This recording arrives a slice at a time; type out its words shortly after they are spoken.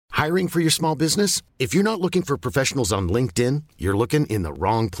Hiring for your small business? If you're not looking for professionals on LinkedIn, you're looking in the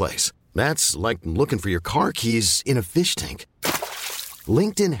wrong place. That's like looking for your car keys in a fish tank.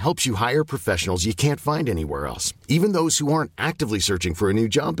 LinkedIn helps you hire professionals you can't find anywhere else, even those who aren't actively searching for a new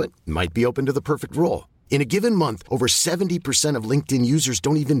job but might be open to the perfect role. In a given month, over 70% of LinkedIn users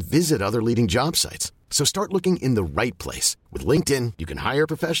don't even visit other leading job sites. So start looking in the right place. With LinkedIn, you can hire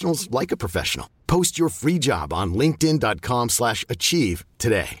professionals like a professional. Post your free job on linkedin.com/achieve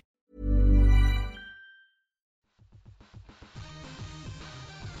today.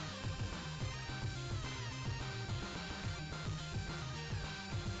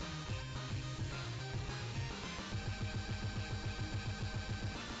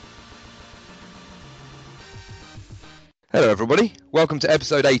 Hello everybody, welcome to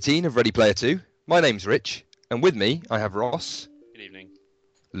episode 18 of Ready Player 2. My name's Rich, and with me I have Ross. Good evening.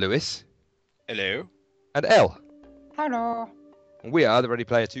 Lewis. Hello. And Elle. Hello. And we are the Ready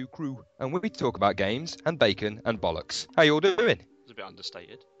Player 2 crew, and we talk about games and bacon and bollocks. How you all doing? It's a bit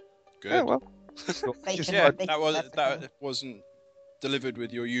understated. Good. Yeah, well. That wasn't delivered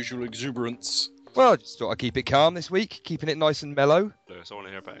with your usual exuberance. Well, I just thought I'd keep it calm this week, keeping it nice and mellow. Lewis, I want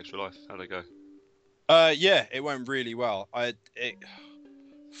to hear about Extra Life. How'd it go? Yeah, it went really well. It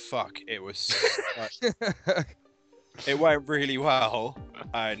went really well,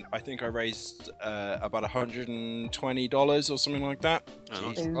 and I think I raised about $120 or something like that.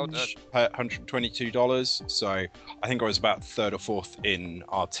 Oh, nice. $122. So I think I was about third or fourth in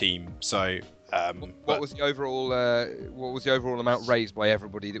our team. So what was the overall amount raised by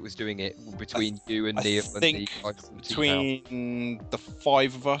everybody that was doing it between you and Neil? I think between the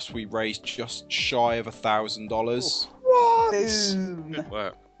five of us, we raised just shy of $1,000. What? Boom. Good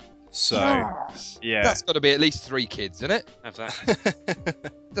work. So yeah, That's got to be at least 3 kids, isn't it? Have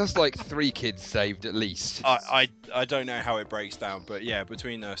that. That's like 3 kids saved at least. I don't know how it breaks down, but yeah,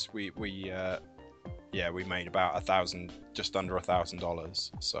 between us, we made about just under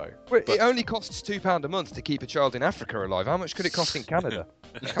 $1,000. So Well, it only costs £2 a month to keep a child in Africa alive. How much could it cost in Canada?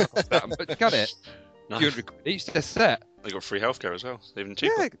 It can't cost that much, can it? No. 200 quid each, they're set. They got free healthcare as well. It's even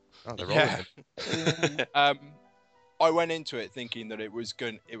cheaper. Yeah. Oh, they're yeah. rolling. I went into it thinking that it was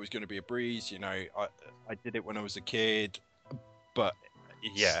going to be a breeze. You know, I did it when I was a kid, but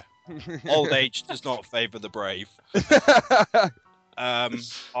yeah, old age does not favour the brave.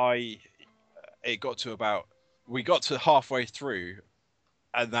 We got to halfway through,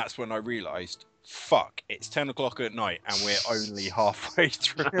 and that's when I realised, fuck, it's 10 o'clock at night, and we're only halfway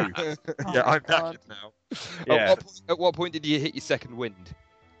through. Yeah, I'm God. knackered now. Yeah. At what point did you hit your second wind?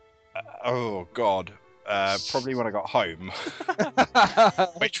 Oh God. Probably when I got home,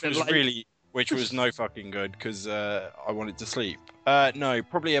 which was no fucking good because I wanted to sleep. No,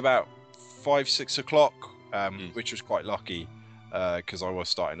 probably about 5-6 o'clock, which was quite lucky because I was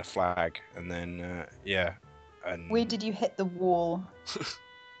starting to flag, and then and Where did you hit the wall?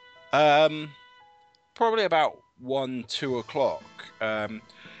 probably about 1-2 o'clock.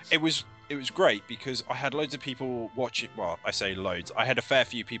 It was great because I had loads of people watching. Well, I say loads. I had a fair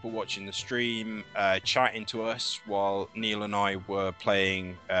few people watching the stream, chatting to us while Neil and I were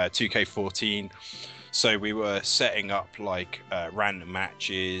playing 2K14. So we were setting up like random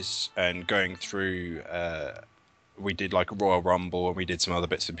matches and going through. We did like a Royal Rumble and we did some other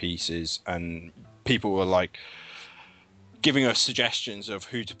bits and pieces. And people were like giving us suggestions of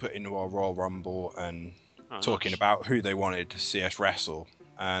who to put into our Royal Rumble and talking about who they wanted to see us wrestle.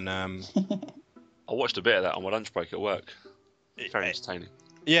 And I watched a bit of that on my lunch break at work. Very entertaining.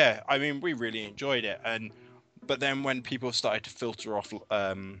 Yeah, I mean, we really enjoyed it. But then when people started to filter off,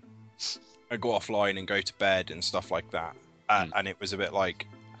 and go offline and go to bed and stuff like that, and it was a bit like,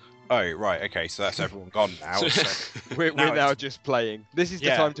 oh right, okay, so that's everyone gone now. So We're now just playing. This is the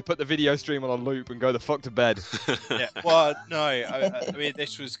Yeah. time to put the video stream on loop and go the fuck to bed. yeah. Well, no, I mean,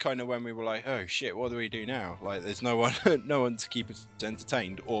 this was kind of when we were like, oh shit, what do we do now? Like, there's no one to keep us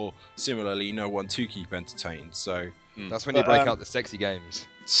entertained, or similarly, no one to keep entertained. So That's when you break out the sexy games.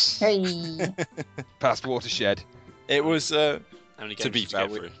 Hey. Past Watershed. it was. How many To games be did you fair,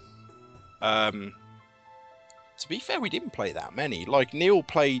 get through? To be fair, we didn't play that many. Like, Neil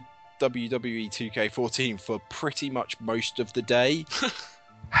played WWE 2K14 for pretty much most of the day.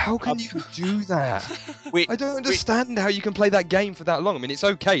 How can you do that? We, I don't understand how you can play that game for that long. I mean, it's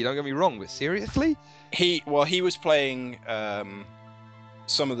okay, don't get me wrong, but seriously? he was playing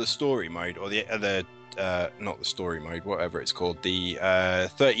some of the story mode, or the other, not the story mode, whatever it's called, the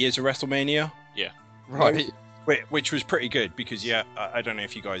 30 Years of WrestleMania. Right. Which was pretty good because, yeah, I don't know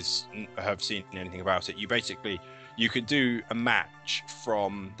if you guys have seen anything about it. You could do a match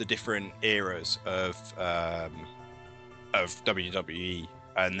from the different eras of WWE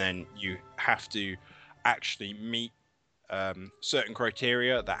and then you have to actually meet certain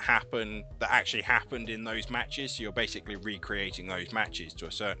criteria that actually happened in those matches. So you're basically recreating those matches to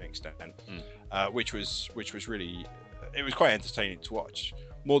a certain extent, which was really, it was quite entertaining to watch.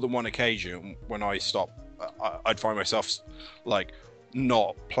 More than one occasion when I stopped, I'd find myself like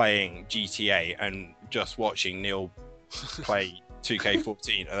not playing GTA and just watching Neil play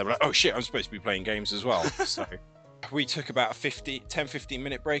 2K14, and they're like, oh shit, I'm supposed to be playing games as well. So we took about a 10-15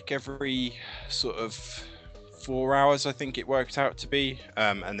 minute break every sort of 4 hours, I think it worked out to be,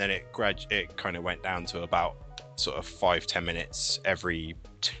 and then it kind of went down to about sort of 5-10 minutes every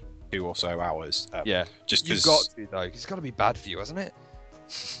 2 or so hours. Just you've got to though. It's got to be bad for you, hasn't it?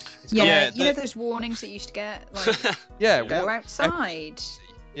 Yeah, you know those warnings that you used to get, like go outside.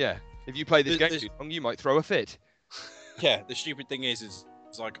 Yeah, if you play this game too long, you might throw a fit. Yeah, the stupid thing is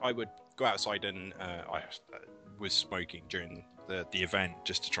like I would go outside and I was smoking during the event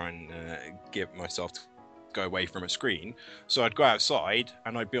just to try and get myself to go away from a screen. So I'd go outside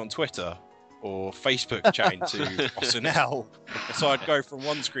and I'd be on Twitter or Facebook chatting to Osinel. So I'd go from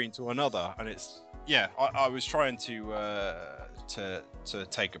one screen to another, and it's I was trying to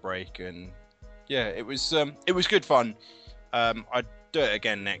take a break, and it was good fun. I'd do it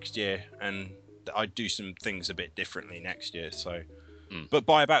again next year, and I'd do some things a bit differently next year. So, but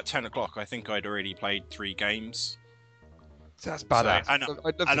by about 10 o'clock, I think I'd already played 3 games. So that's badass. So,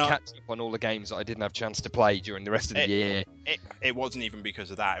 I'd love to catch up on all the games that I didn't have a chance to play during the rest of the year. It wasn't even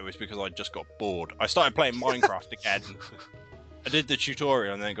because of that. It was because I just got bored. I started playing Minecraft again. I did the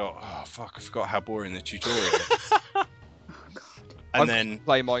tutorial and then got, oh fuck, I forgot how boring the tutorial is. And then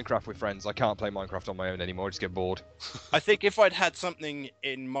play Minecraft with friends. I can't play Minecraft on my own anymore. I just get bored. I think if I'd had something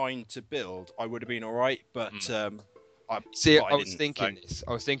in mind to build, I would have been all right. But I was thinking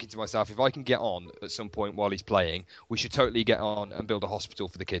to myself, if I can get on at some point while he's playing, we should totally get on and build a hospital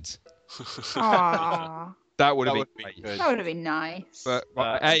for the kids. Aww. That would have been good. That would have been nice. But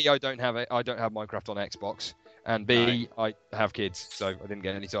A, I don't have Minecraft on Xbox, and B, I have kids, so I didn't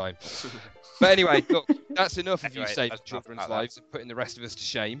get any time. But anyway, look, that's enough of you saving children's lives and putting the rest of us to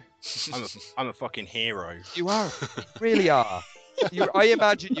shame. I'm a fucking hero. You are, you really are. I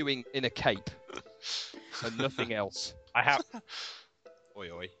imagine you in a cape and nothing else. I have. Oi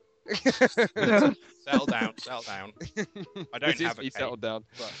oi. Settle down. I don't have a cape. Settled down.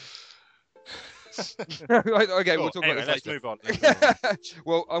 But... Okay, cool. We'll talk Anyway, about this let's later. move on.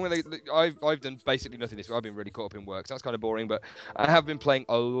 Well, I've done basically nothing this week. I've been really caught up in work, so that's kind of boring. But I have been playing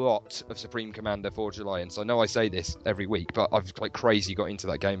a lot of Supreme Commander Forge Alliance. I know I say this every week, but I've like crazy got into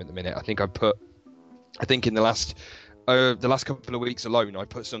that game at the minute. I think in the last couple of weeks alone, I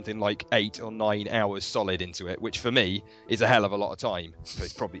put something like 8 or 9 hours solid into it, which for me is a hell of a lot of time. So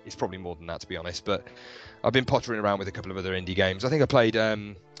it's probably more than that, to be honest. But I've been pottering around with a couple of other indie games. I think I played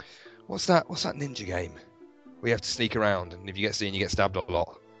what's that ninja game? We have to sneak around, and if you get seen, you get stabbed a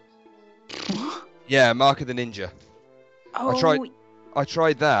lot. Yeah, Mark of the Ninja. Oh, I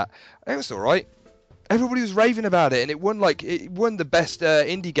tried that. It was all right. Everybody was raving about it, and it won the best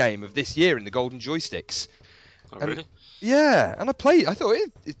indie game of this year in the Golden Joysticks. Oh, really? Yeah, and I played. I thought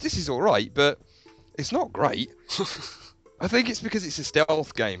this is all right, but it's not great. I think it's because it's a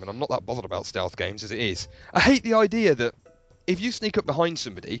stealth game, and I'm not that bothered about stealth games as it is. I hate the idea that if you sneak up behind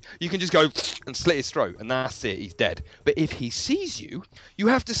somebody, you can just go and slit his throat, and that's it. He's dead. But if he sees you, you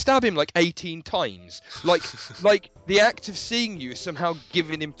have to stab him like 18 times. Like the act of seeing you is somehow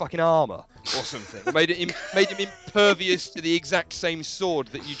giving him fucking armor or something. Made him impervious to the exact same sword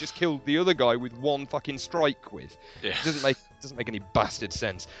that you just killed the other guy with one fucking strike with. Yeah. It doesn't make any bastard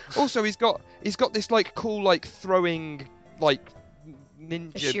sense. Also, he's got this like cool like throwing like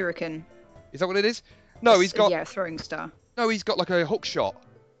ninja. a shuriken. Is that what it is? No, he's got. Yeah, throwing star. No, he's got like a hook shot.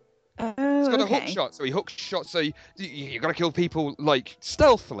 Oh, He's got okay. a hook shot, so he hook shots. So you got to kill people like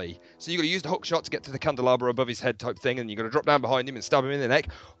stealthily. So you got to use the hook shot to get to the candelabra above his head type thing, and you got to drop down behind him and stab him in the neck.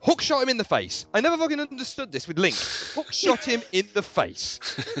 Hook shot him in the face. I never fucking understood this with Link. Hook shot him in the face.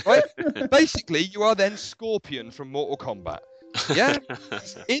 Right? Basically, you are then Scorpion from Mortal Kombat. Yeah,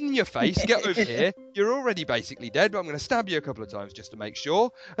 in your face. Get over here. You're already basically dead, but I'm going to stab you a couple of times just to make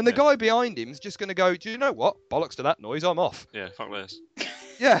sure. And the guy behind him's just going to go, do you know what? Bollocks to that noise. I'm off. Yeah, fuck this.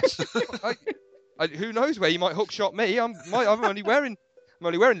 Yeah. Who knows where you might hook shot me? I'm only wearing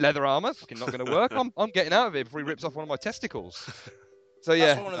leather armor. Fucking not going to work. I'm getting out of here before he rips off one of my testicles. So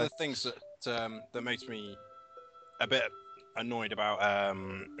yeah. That's one of the things that makes me a bit annoyed about.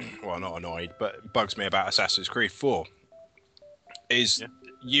 Well, not annoyed, but bugs me about Assassin's Creed 4. Is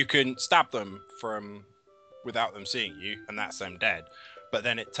you can stab them from without them seeing you, and that's them dead. But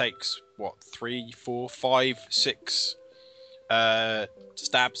then it takes 3, 4, 5, 6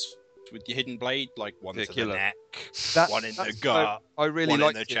 stabs with your hidden blade, like one to the neck, one in the gut, I really one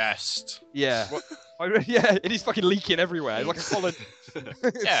liked in the chest. Yeah. Yeah, and he's fucking leaking everywhere, like a solid.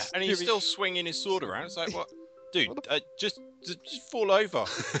 Yeah, and he's still swinging his sword around. It's like, what, dude? Just fall over.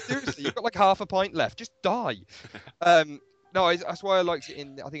 Seriously, you've got like half a pint left. Just die. No, that's why I liked it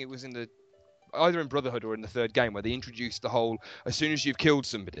I think it was either in Brotherhood or in the third game, where they introduced the whole, as soon as you've killed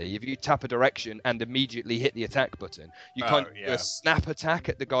somebody, if you tap a direction and immediately hit the attack button, you do a snap attack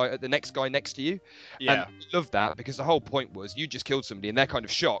at the next guy next to you. Yeah. And I love that, because the whole point was you just killed somebody and they're kind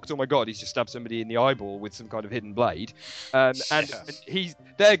of shocked. Oh my god, he's just stabbed somebody in the eyeball with some kind of hidden blade. And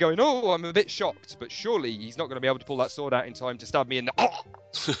they're going, oh, I'm a bit shocked, but surely he's not going to be able to pull that sword out in time to stab me in the...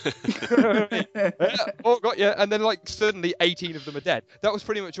 Oh, got you. And then like suddenly 18 of them are dead. That was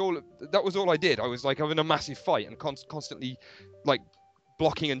pretty much all. That was all I did. I was like having a massive fight and constantly like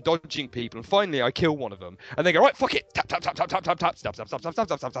blocking and dodging people. And finally I kill one of them and they go, right, fuck it, tap tap tap tap tap tap tap, stab stab stab stab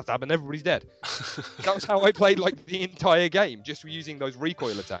stab stab stab stab, and everybody's dead. That was how I played like the entire game, just using those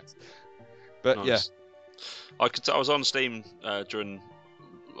recoil attacks. But nice. Yeah, I was on Steam during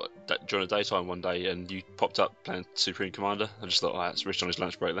the daytime one day, and you popped up playing Supreme Commander. I just thought, that's Rich on his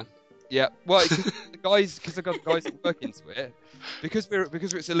lunch break then. Yeah, well, because I've got guys that work into it, because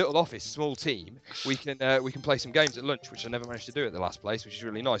it's a little office, small team, we can play some games at lunch, which I never managed to do at the last place, which is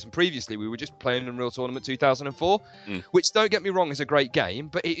really nice. And previously we were just playing Unreal Tournament 2004, which, don't get me wrong, is a great game,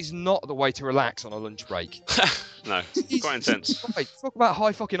 but it is not the way to relax on a lunch break. No, quite intense. Right, talk about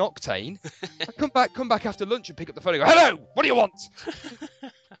high fucking octane. I come back after lunch and pick up the phone and go, hello, what do you want?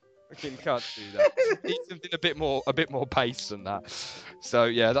 You can't do that. Need something a bit more pace than that. So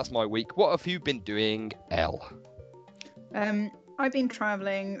yeah, that's my week. What have you been doing, Elle? I've been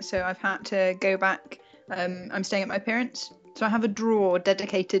travelling, so I've had to go back. I'm staying at my parents', so I have a drawer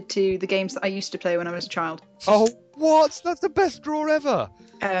dedicated to the games that I used to play when I was a child. Oh, what? That's the best drawer ever.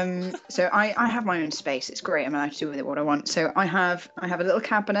 So I have my own space. It's great. I'm allowed to do with it what I want. So I have a little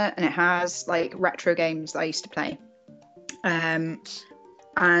cabinet, and it has like retro games that I used to play.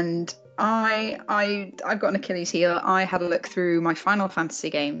 And I've got an Achilles heel. I had a look through my Final Fantasy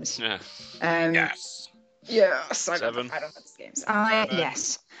games. Yeah. Yes, I got the 7. Final Fantasy games.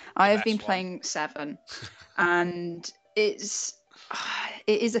 Yes, I have been playing 7, and it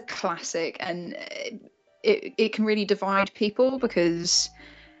is a classic, and it can really divide people, because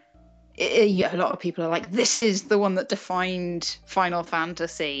a lot of people are like, this is the one that defined Final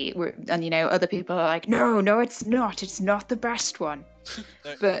Fantasy, and other people are like, no, it's not the best one.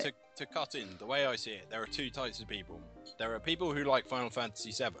 But to cut in, the way I see it, there are two types of people. There are people who like Final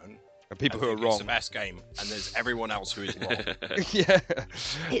Fantasy 7 and people who are wrong. It's the best game, and there's everyone else who is wrong. Yeah.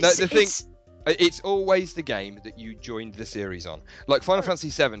 It's always the game that you joined the series on. Like Final Fantasy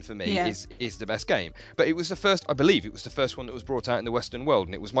VII for me is the best game, but it was the first. I believe it was the first one that was brought out in the Western world,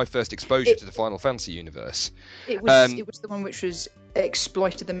 and it was my first exposure to the Final Fantasy universe. It was the one which was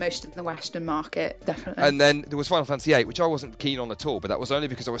exploited the most in the Western market, definitely. And then there was Final Fantasy VIII, which I wasn't keen on at all, but that was only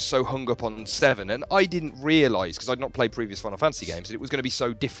because I was so hung up on 7, and I didn't realise, because I'd not played previous Final Fantasy games, that it was going to be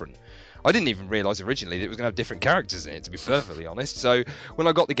so different. I didn't even realise originally that it was going to have different characters in it, to be perfectly honest. So when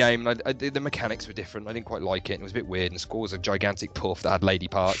I got the game, the mechanics were different. I didn't quite like it. It was a bit weird, and Score was a gigantic puff that had lady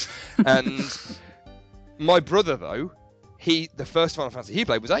parts. And my brother, though, the first Final Fantasy he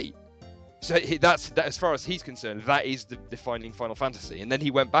played was 8. So that as far as he's concerned, that is the defining Final Fantasy. And then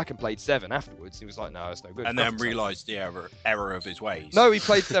he went back and played 7 afterwards. He was like, no, it's no good. And then realised the error of his ways. No, he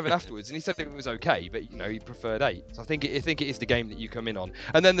played 7 afterwards, and he said it was okay, but he preferred 8. So I think it is the game that you come in on.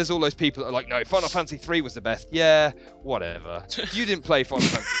 And then there's all those people that are like, no, Final Fantasy 3 was the best. Yeah, whatever. You didn't play Final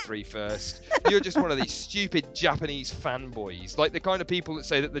Fantasy 3 first. You're just one of these stupid Japanese fanboys, like the kind of people that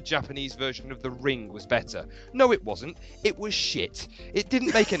say that the Japanese version of The Ring was better. No, it wasn't. It was shit. It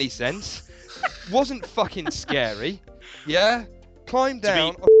didn't make any sense. Wasn't fucking scary. Yeah? Climb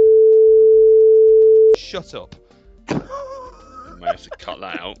down. Shut up. You may have to cut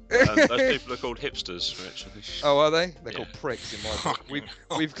that out. Those people are called hipsters, Rich. Oh, are they? They're called pricks in my book.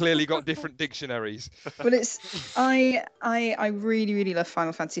 We've clearly got different dictionaries. But I really, really love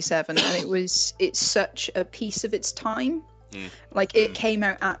Final Fantasy VII, and it's such a piece of its time. Like, it came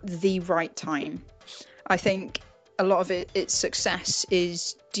out at the right time. I think a lot of its success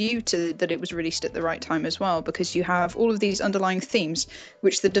is due to that it was released at the right time as well, because you have all of these underlying themes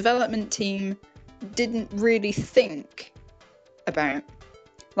which the development team didn't really think about,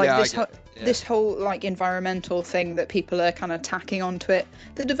 like this whole like environmental thing that people are kind of tacking onto it.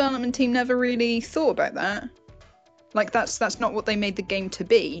 The development team never really thought about that. Like that's not what they made the game to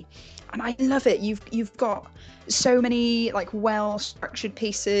be, and I love it. You've got so many like well structured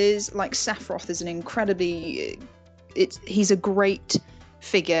pieces. Like Sephiroth is an incredibly he's a great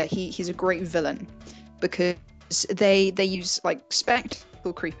figure. He's a great villain because they use like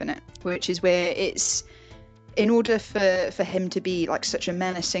spectacle creep in it, which is where it's in order for him to be like such a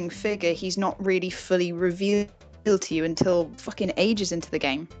menacing figure, he's not really fully revealed to you until fucking ages into the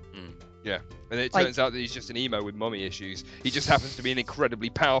game. Yeah, and it turns out that he's just an emo with mummy issues. He just happens to be an incredibly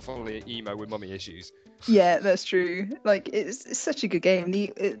powerful emo with mummy issues. Yeah, that's true. Like it's such a good game.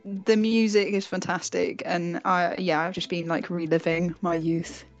 The music is fantastic, and I've just been like reliving my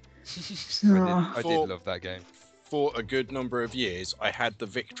youth. I did love that game. For a good number of years, I had the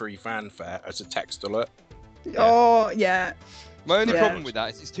Victory fanfare as a text alert. Yeah. Oh yeah. My only problem with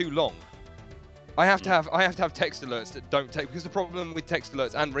that is it's too long. I have to have text alerts that don't take, because the problem with text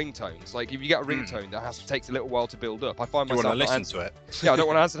alerts and ringtones, like if you get a ringtone that takes a little while to build up, I find You myself want to listen to it? Yeah, I don't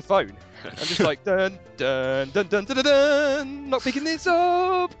want to answer the phone. I'm just like dun dun dun dun dun dun, dun not picking this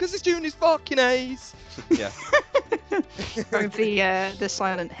up because this tune is fucking ace. Yeah. Or the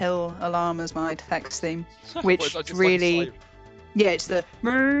Silent Hill alarm as my text theme, which Just really. like Yeah, it's the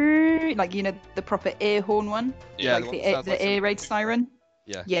like the proper ear horn one. Yeah, like the air raid siren.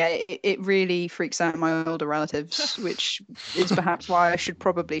 Yeah. Yeah, it really freaks out my older relatives, which is perhaps why I should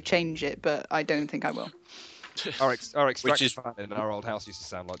probably change it, but I don't think I will. Our extraction fan in our old house used to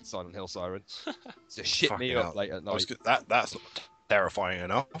sound like the Silent Hill siren. It's just shit me up late at night. That's not terrifying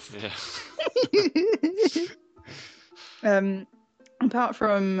enough. Yeah. Apart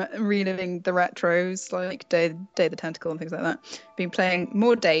from reliving the retros like Day of the Tentacle and things like that, been playing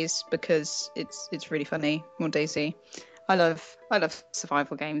more Days because it's really funny. More DayZ. I love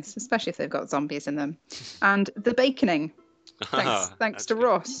survival games, especially if they've got zombies in them. And The Baconing. Thanks to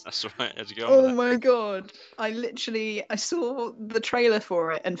Ross. That's right. How'd you go Oh my god! I saw the trailer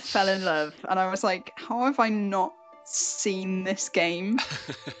for it and fell in love, and I was like, how have I not seen this game?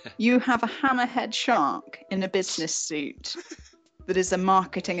 You have a hammerhead shark in a business suit that is a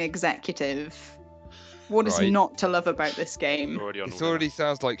marketing executive. What is not to love about this game? It already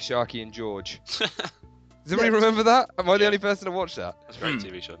sounds like Sharky and George. Does anybody remember that? Am I the only person to watch that? That's a great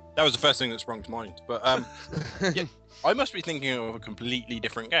TV show. That was the first thing that sprung to mind. But yeah, I must be thinking of a completely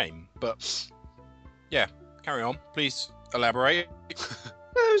different game. But yeah, carry on. Please elaborate.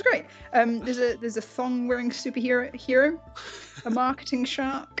 Oh, it was great. There's a thong-wearing superhero, a marketing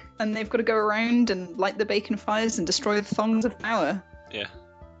shark, and they've got to go around and light the bacon fires and destroy the thongs of power. Yeah.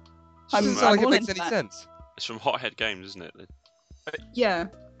 Doesn't sound like it makes any sense. It's from Hothead Games, isn't it? Yeah.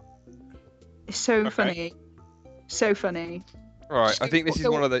 It's so funny. So funny. All right, I think this is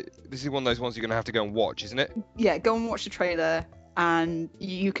one of those ones you're gonna have to go and watch, isn't it? Yeah, go and watch the trailer, and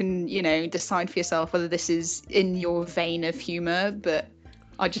you can decide for yourself whether this is in your vein of humour. But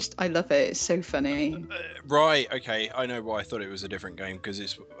I love it. It's so funny. Right. Okay. I know why I thought it was a different game because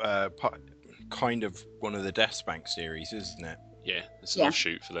it's kind of one of the Deathspank series, isn't it? Yeah, it's an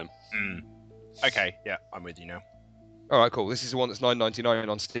offshoot for them. Okay. Yeah, I'm with you now. All right, cool. This is the one that's $9.99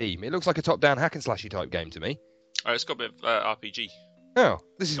 on Steam. It looks like a top-down hack and slashy type game to me. Oh, it's got a bit of RPG. Oh,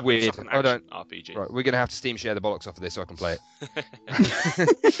 this is weird. I don't. RPG. Right, we're gonna have to Steam share the bollocks off of this so I can play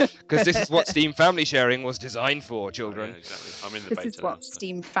it. Because this is what Steam family sharing was designed for, children. Yeah, exactly. I'm in the beta. This is what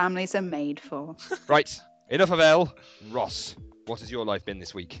Steam families are made for. Right, enough of L. Ross, what has your life been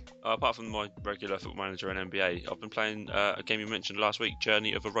this week? Apart from my regular Football Manager and NBA, I've been playing a game you mentioned last week,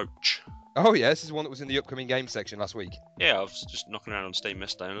 Journey of a Roach. Oh yeah, this is one that was in the upcoming games section last week. Yeah, I was just knocking around on Steam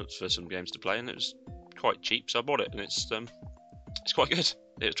yesterday and looked for some games to play, and it was quite cheap, so I bought it, and it's quite good.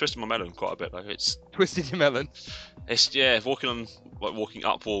 It twisted my melon quite a bit. Like it's twisted your melon. It's walking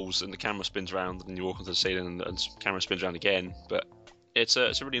up walls, and the camera spins around, and you walk onto the ceiling, and the camera spins around again. But it's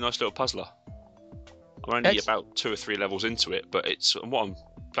a really nice little puzzler. I'm only about 2 or 3 levels into it, but what I'm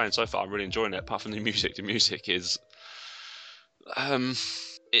playing so far. I'm really enjoying it. Apart from the music is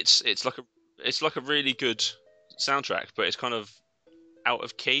it's like a really good soundtrack, but it's kind of out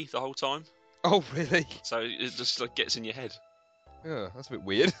of key the whole time. Oh really? So it just like gets in your head. Yeah, that's a bit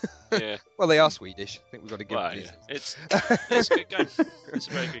weird. Yeah. Well, they are Swedish. I think we've got to give it. Yeah. It's a good game. It's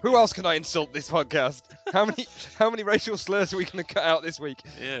a very good game. Who else can I insult this podcast? How many racial slurs are we going to cut out this week?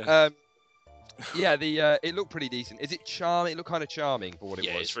 Yeah. It looked pretty decent. Is it charming? It looked kind of charming for what it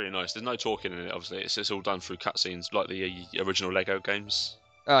was. Yeah, it's really nice. There's no talking in it, obviously. It's all done through cutscenes, like the original Lego games.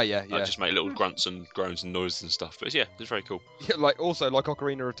 Oh yeah. I just make little grunts and groans and noises and stuff. But yeah, it's very cool. Yeah, like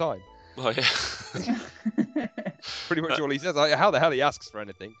Ocarina of Time. Oh yeah. Pretty much all he says. How the hell he asks for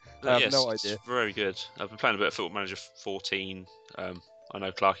anything? I have no idea. It's very good. I've been playing a bit of Football Manager 14. I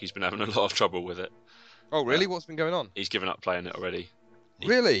know Clarky's been having a lot of trouble with it. Oh really? What's been going on? He's given up playing it already.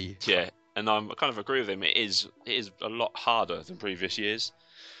 Really? Yeah. And I kind of agree with him. It is a lot harder than previous years.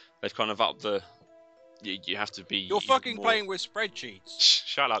 They've kind of upped the you have to be. You're fucking playing with spreadsheets.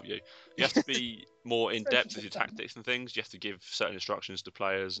 Shut up, you. You have to be more in depth with your tactics and things. You have to give certain instructions to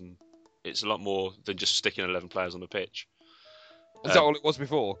players, and it's a lot more than just sticking 11 players on the pitch. Is that all it was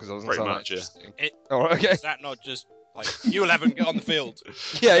before? Because I was pretty much, yeah. Oh, okay. Is that not just like you 11 get on the field?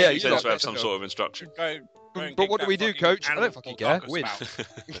 Yeah. You tend to have some sort of instruction. But what do we do, coach? I don't fucking care. Win.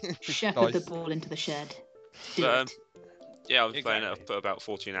 Shepherd the ball into the shed. Do it. Yeah, I've been playing it. I've put about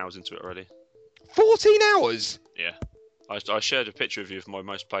 14 hours into it already. 14 hours? Yeah. I shared a picture of you of my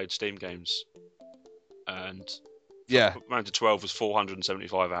most played Steam games. And yeah, round to 12 was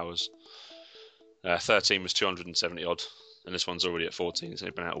 475 hours. 13 was 270 odd. And this one's already at 14. It's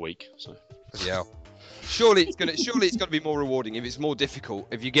only been out a week. So. Yeah. Surely it's gonna be more rewarding if it's more difficult.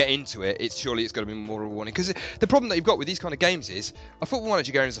 If you get into it, it's gonna be more rewarding. Because the problem that you've got with these kind of games is a Football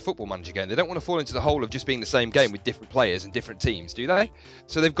Manager game is a Football Manager game. They don't want to fall into the hole of just being the same game with different players and different teams, do they?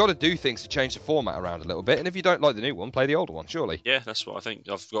 So they've got to do things to change the format around a little bit. And if you don't like the new one, play the older one. Surely. Yeah, that's what I think.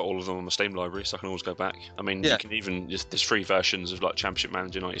 I've got all of them on my Steam library, so I can always go back. I mean, you can even there's free versions of like Championship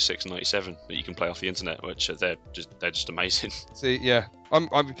Manager 96 and 97 that you can play off the internet, which they're just amazing. See, yeah.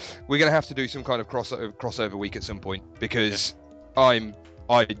 We're gonna have to do some kind of crossover week at some point because I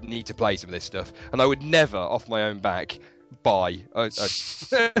need to play some of this stuff, and I would never, off my own back, buy a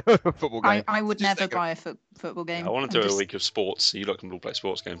football game. I would never buy a football game. I want to do a week of sports, so you lot can all play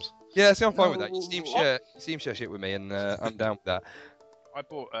sports games. Yeah, see, I'm fine with that. You Steam share shit with me, and I'm down with that. I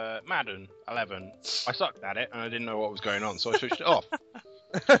bought Madden 11. I sucked at it, and I didn't know what was going on, so I switched it off.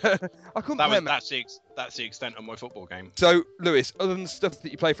 I couldn't play that's the extent of my football game. So, Lewis, other than the stuff that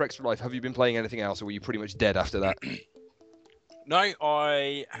you play for Extra Life, have you been playing anything else, or were you pretty much dead after that? No,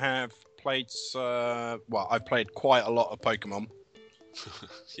 I have played. I've played quite a lot of Pokemon.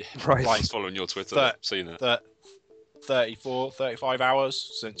 Yeah, right. Like following your Twitter, I've seen it. 35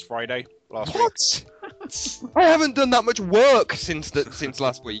 hours since Friday last week. I haven't done that much work since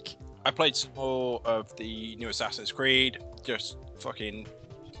last week. I played some more of the new Assassin's Creed, just fucking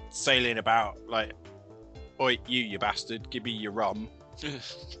sailing about like, oi, you bastard, give me your rum. In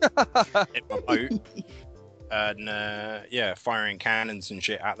my boat. And firing cannons and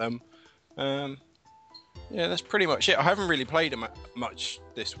shit at them. That's pretty much it. I haven't really played much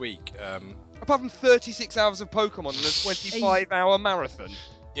this week. Apart from 36 hours of Pokemon and a 25-hour marathon.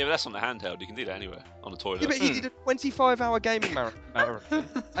 Yeah, but that's on the handheld. You can do that anywhere on the toilet. Yeah, but he did a 25-hour gaming marathon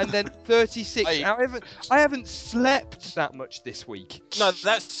and then 36. I haven't slept that much this week. No,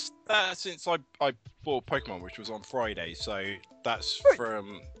 that's since I bought Pokemon, which was on Friday. So that's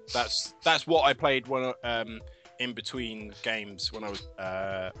that's what I played when in between games when I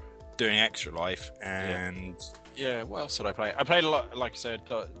was doing Extra Life. And what else did I play? I played a lot, like I said,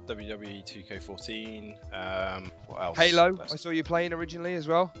 WWE 2K14. What else? Halo. I saw you playing originally as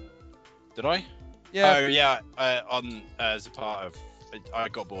well. Did I? Yeah. Oh yeah. As a part of, I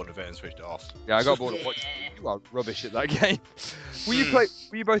got bored of it and switched it off. Yeah, I got bored of watching. You are rubbish at that game. Were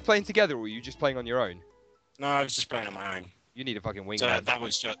you both playing together, or were you just playing on your own? No, I was just playing on my own. You need a fucking wing. So that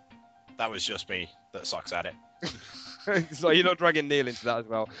was just me that sucks at it. So you're not dragging Neil into that as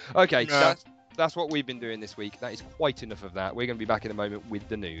well. Okay, no. That's what we've been doing this week. That is quite enough of that. We're going to be back in a moment with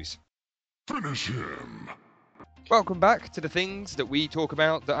the news. Finish him. Welcome back to the things that we talk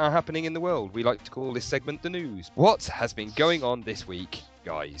about that are happening in the world. We like to call this segment the news. What has been going on this week,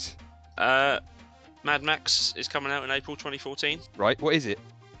 guys? Mad Max is coming out in April 2014. Right, what is it?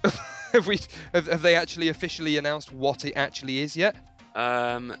 Have they actually officially announced what it actually is yet?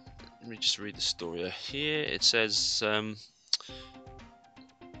 Let me just read the story here. It says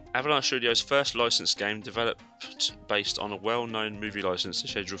Avalanche Studios' first licensed game, developed based on a well-known movie license, is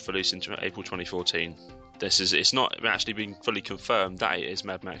scheduled for release in April 2014. It's not actually been fully confirmed that it is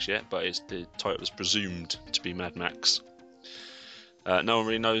Mad Max yet, but the title is presumed to be Mad Max. No one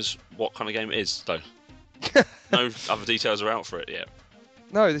really knows what kind of game it is, though. No other details are out for it yet.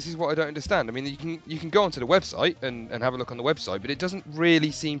 No, this is what I don't understand. I mean, you can go onto the website and have a look on the website, but it doesn't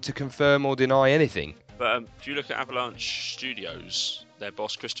really seem to confirm or deny anything. But if you look at Avalanche Studios, their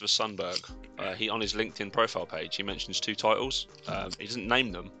boss Christopher Sundberg, he on his LinkedIn profile page, he mentions 2 titles. He doesn't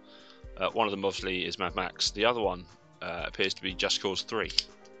name them. One of them obviously is Mad Max. The other one appears to be Just Cause 3.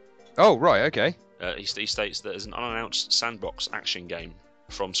 Oh, right, okay. He states that there's an unannounced sandbox action game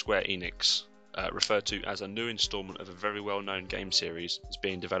from Square Enix, referred to as a new installment of a very well-known game series, is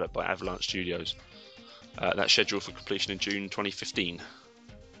being developed by Avalanche Studios. That's scheduled for completion in June 2015.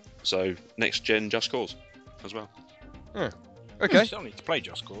 So, next-gen Just Cause as well. Yeah. Okay. You still need to play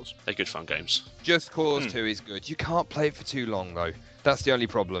Just Cause. They're good fun games. Just Cause 2 is good. You can't play it for too long, though. That's the only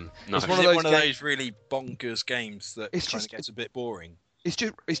problem. No. It's one of those really bonkers games that kind of gets a bit boring. It's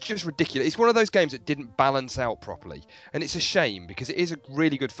just ridiculous. It's one of those games that didn't balance out properly, and it's a shame because it is a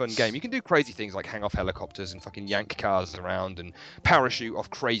really good fun game. You can do crazy things like hang off helicopters and fucking yank cars around and parachute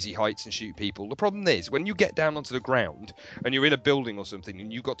off crazy heights and shoot people. The problem is when you get down onto the ground and you're in a building or something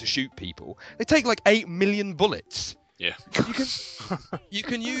and you've got to shoot people, they take like 8 million bullets. Yeah. You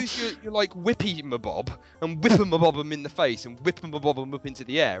can use your like whippy mabob and whip them in the face and whip them up into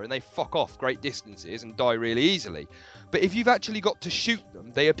the air and they fuck off great distances and die really easily. But if you've actually got to shoot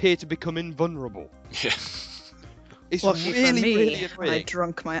them, they appear to become invulnerable. Yeah. It's Lucky really, for me, really annoying. I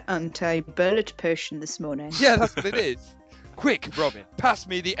drank my anti-bullet potion this morning. Yeah, that's what it is. Quick, Robin, pass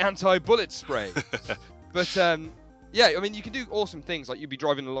me the anti-bullet spray. But yeah, I mean, you can do awesome things like you'd be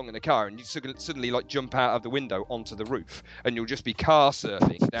driving along in a car and you suddenly like jump out of the window onto the roof and you'll just be car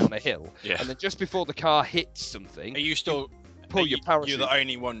surfing down a hill. Yeah. And then just before the car hits something, Are you still pull your parachute. You're the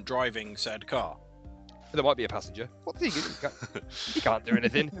only one driving said car. There might be a passenger. What thing is you can't do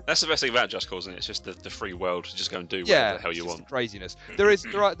anything. That's the best thing about Just Cause, isn't it? It's just the free world to just go and do whatever Yeah, the hell you it's just want. craziness. There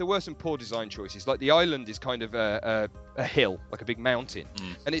were some poor design choices. Like the island is kind of a hill, like a big mountain,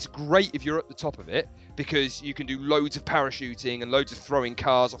 and it's great if you're at the top of it because you can do loads of parachuting and loads of throwing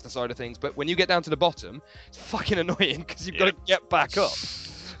cars off the side of things. But when you get down to the bottom, it's fucking annoying because you've got to get back up.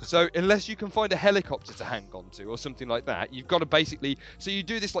 So unless you can find a helicopter to hang on to or something like that, you've got to basically... So you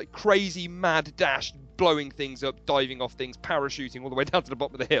do this like crazy mad dash, blowing things up, diving off things, parachuting all the way down to the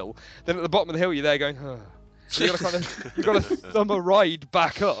bottom of the hill. Then at the bottom of the hill, you're there going, oh. So you've got to thumb a ride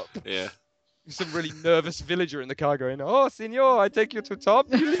back up. Yeah. Some really nervous villager in the car going, oh, senor, I take you to top.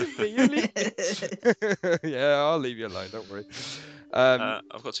 You leave me. Yeah, I'll leave you alone. Don't worry.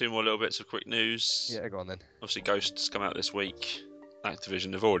 I've got 2 more little bits of quick news. Yeah, go on then. Obviously, Ghost's come out this week.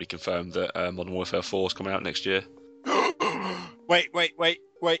 Activision have already confirmed that Modern Warfare 4 is coming out next year. Wait.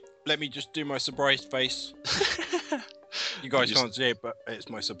 Let me just do my surprised face. You guys can't see it, but it's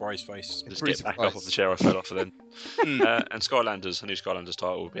my surprise face. Just get back up off the chair I fell off of then. And Skylanders, a new Skylanders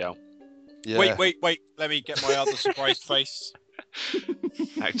title will be out. Yeah. Wait. Let me get my other surprised face.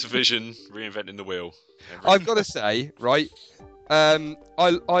 Activision reinventing the wheel. I've got to say, right, I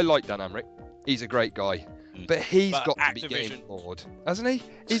like Dan Amrich. He's a great guy. But he's got to be getting bored, hasn't he?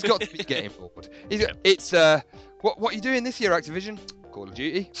 He's got to be getting bored. It's what are you doing this year, Activision? Call of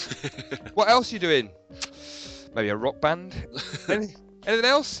Duty. What else are you doing? Maybe a rock band? Anything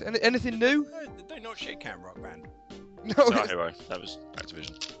else? Anything new? They're not shit cam rock band. No. Star Hero. That was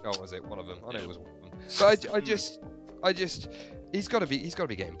Activision. Oh, was it one of them? I know it was one of them. But I just, he's got to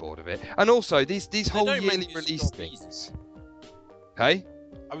be getting bored of it. And also these whole yearly release things. Hey.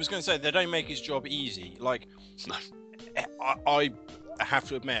 I was going to say, they don't make his job easy. Like, no. I have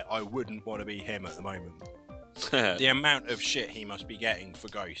to admit, I wouldn't want to be him at the moment. The amount of shit he must be getting for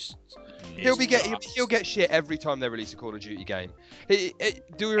Ghosts. He'll get shit every time they release a Call of Duty game.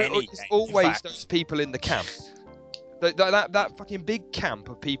 It's always those people in the camp. That fucking big camp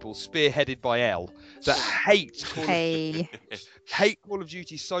of people spearheaded by L that hate Call of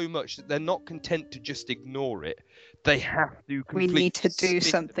Duty so much that they're not content to just ignore it. They have to. We need to do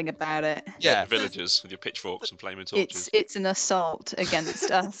something about it. Yeah, villagers with your pitchforks and flaming torches. It's an assault against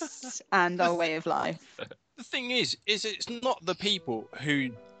us and our way of life. The thing is it's not the people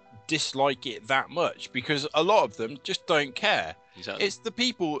who dislike it that much, because a lot of them just don't care. Exactly. It's the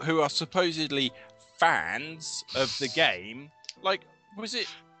people who are supposedly fans of the game. Like, was it?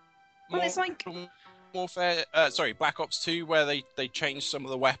 Well, it's like Warfare. Black Ops 2, where they changed some of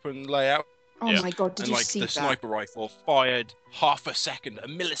the weapon layout. Oh my god, did you see that? And the sniper rifle fired a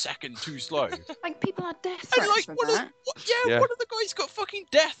millisecond too slow. Like, people had death threats from that. One of the guys got fucking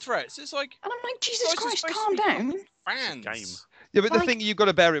death threats. It's like... And I'm like, Jesus Christ, calm down. Fans. Game. Yeah, but the thing you've got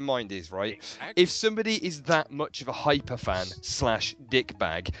to bear in mind is, right, if somebody is that much of a hyper fan /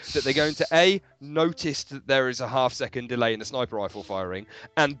 dickbag that they're going to A, notice that there is a half-second delay in the sniper rifle firing,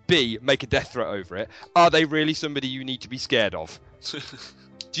 and B, make a death threat over it, are they really somebody you need to be scared of?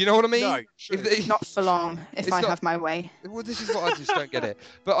 Do you know what I mean? No, not for long, if I have my way. Well, this is what I just don't get it.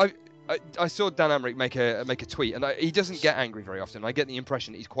 But I saw Dan Amrich make a tweet, and he doesn't get angry very often. I get the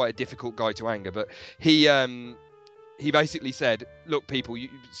impression he's quite a difficult guy to anger, but he basically said, look, people,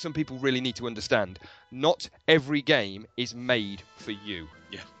 some people really need to understand, not every game is made for you.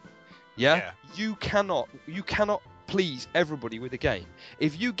 Yeah? You cannot please everybody with a game.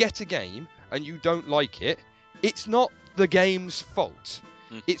 If you get a game and you don't like it, it's not the game's fault.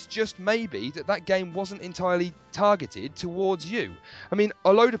 It's just maybe that game wasn't entirely targeted towards you. I mean,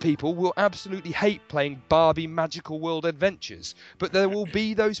 a load of people will absolutely hate playing Barbie Magical World Adventures, but there will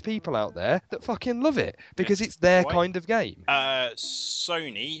be those people out there that fucking love it because it's their kind of game.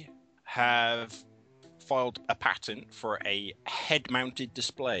 Sony have filed a patent for a head-mounted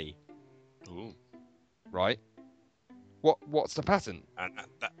display. Ooh. Right. What's the patent? And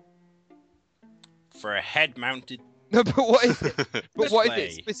that for a head-mounted. No, but what is it? But what is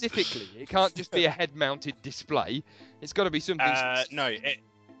it Display. specifically? It can't just be a head-mounted display. It's got to be something. No,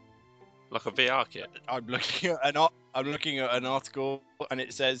 Like a VR kit. I'm looking at an article, and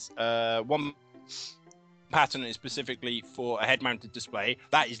it says one patent is specifically for a head-mounted display.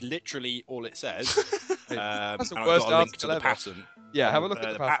 That is literally all it says. That's the and worst I've got a link article to the ever. patent. Yeah, have a on, look at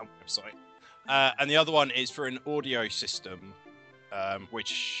the the patent. patent website. And the other one is for an audio system,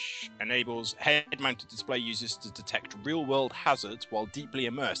 which enables head-mounted display users to detect real-world hazards while deeply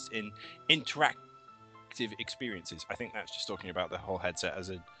immersed in interactive experiences. I think that's just talking about the whole headset as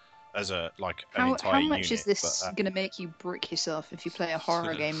a like an entire How much unit, is this but, going to make you brick yourself if you play a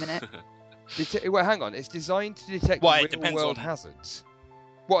horror game in it? Well, hang on. It's designed to detect Well, it depends real-world on- hazards.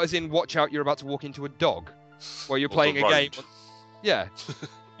 What, as in, watch out, you're about to walk into a dog while you're Or playing the a game? road. Yeah.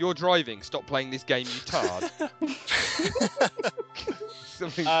 You're driving. Stop playing this game, you tard.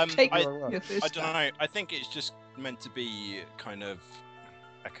 Something. Take I your first don't step. know. I think it's just meant to be kind of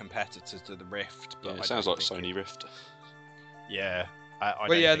a competitor to the Rift. But Yeah, I it sounds don't like think Sony Rift. Yeah.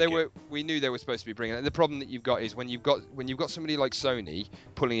 Well, yeah, we knew they were supposed to be bringing it. The problem that you've got is when you've got somebody like Sony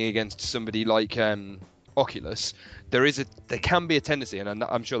pulling against somebody like Oculus, there can be a tendency, and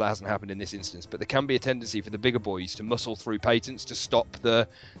I'm sure that hasn't happened in this instance, but there can be a tendency for the bigger boys to muscle through patents to stop the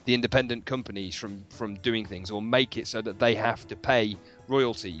independent companies from doing things, or make it so that they have to pay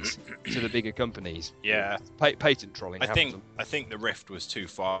royalties to the bigger companies. Yeah. Patent trolling. I happens. think the Rift was too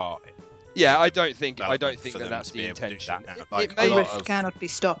far. Yeah, I don't think for that them that's to be the able to do intention. that now. It Like, may- The a lot Rift of- cannot be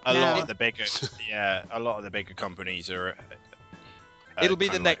stopped a lot now. of the bigger companies are. It'll be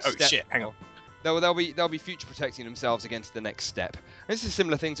the kinda like, next oh step. shit! Hang on. They'll be future protecting themselves against the next step. And it's a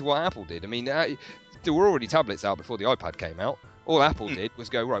similar thing to what Apple did. I mean, there were already tablets out before the iPad came out. All Apple did was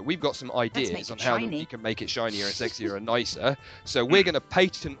go, right, we've got some ideas make on it how shiny. we can make it shinier and sexier and nicer. So we're going to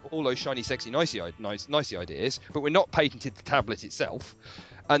patent all those shiny, sexy, nicey ideas, but we're not patented the tablet itself.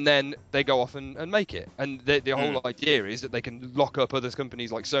 And then they go off and make it. And the whole idea is that they can lock up other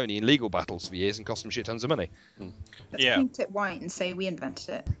companies like Sony in legal battles for years and cost them shit tons of money. Let's paint it white and say we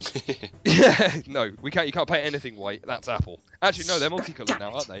invented it. Yeah, no, we can't. You can't paint anything white. That's Apple. Actually, no, they're multicolored Damn now,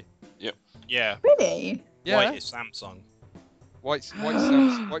 it. aren't they? Yeah. Really? Yeah, White is Samsung. white's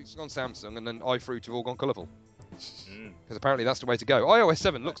gone Samsung, and then iFruit have all gone colourful. Because apparently that's the way to go. iOS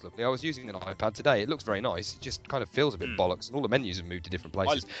 7 looks lovely. I was using an iPad today. It looks very nice. It just kind of feels a bit bollocks, and all the menus have moved to different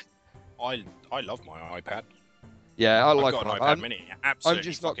places. I love my iPad. Yeah, I I've like got an one. iPad Mini. Absolutely I'm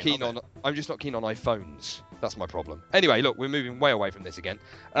just not fucking keen love on. it. I'm just not keen on iPhones. That's my problem. Anyway, look, we're moving way away from this again.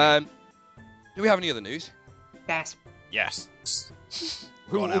 Do we have any other news? Yes. Yes.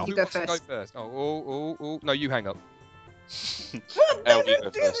 Who Go on, Al. You go wants to first. Oh, no, you hang up. Elle, you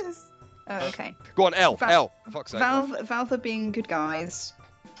go first. Oh, okay. Go on, L. Val- For fuck's sake. Valve are being good guys.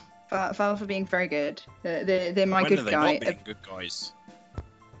 Valve are being very good. They're my When good are they guy. not being good guys?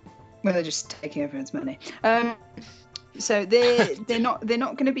 Well, they're just taking everyone's money. So they're not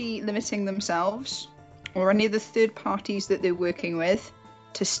going to be limiting themselves or any of the third parties that they're working with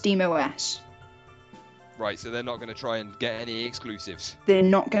to SteamOS. Right, so they're not going to try and get any exclusives. They're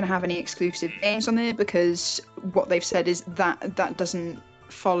not going to have any exclusive games on there because what they've said is that doesn't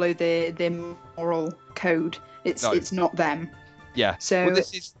follow their moral code. It's not them. Yeah. So Well,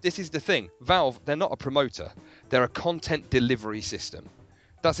 this is the thing. Valve, they're not a promoter. They're a content delivery system.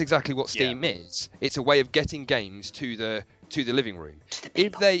 That's exactly what Steam is. It's a way of getting games to the living room.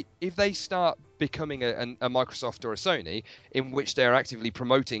 If they start becoming a Microsoft or a Sony, in which they're actively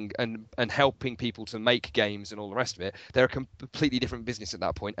promoting and helping people to make games and all the rest of it, they're a completely different business at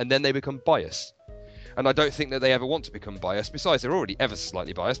that point, and then they become biased. And I don't think that they ever want to become biased. Besides, they're already ever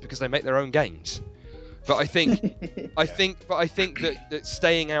slightly biased because they make their own games. But I think that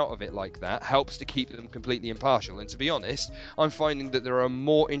staying out of it like that helps to keep them completely impartial. And to be honest, I'm finding that there are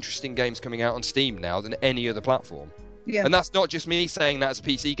more interesting games coming out on Steam now than any other platform. Yeah. And that's not just me saying that as a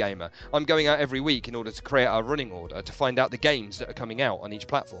PC gamer. I'm going out every week in order to create a running order to find out the games that are coming out on each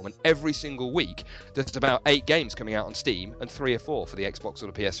platform. And every single week, there's about 8 games coming out on Steam and 3 or 4 for the Xbox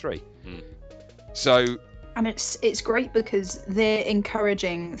or the PS3. So... And it's great because they're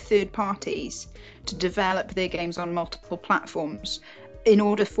encouraging third parties to develop their games on multiple platforms in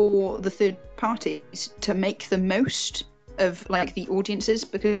order for the third parties to make the most of like the audiences,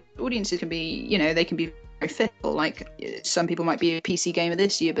 because audiences can be, they can be very fickle. Like some people might be a PC gamer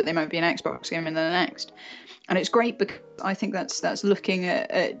this year, but they might be an Xbox gamer in the next. And it's great because I think that's looking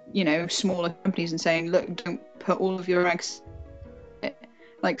at smaller companies and saying, look, don't put all of your eggs,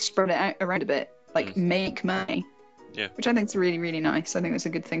 like spread it out around a bit. like make money. Yeah. Which I think is really, really nice. I think it's a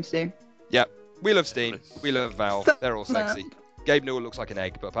good thing to do. Yeah, we love Steam. We love Valve. They're all sexy. Gabe Newell looks like an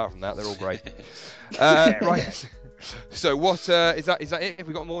egg, but apart from that, they're all great. Right. So what is that? Is that it? Have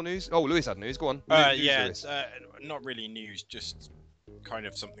we got more news? Oh, Lewis had news. Go on. Yeah, it's not really news, just kind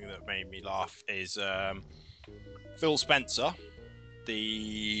of something that made me laugh. Is Phil Spencer,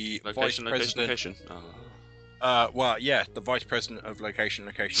 the vice president? Well, yeah, the vice president of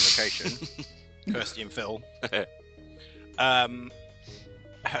Location, Kirsty and Phil,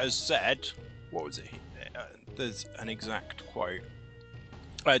 has said, what was it? There's an exact quote.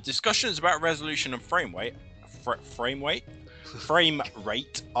 Discussions about resolution and frame rate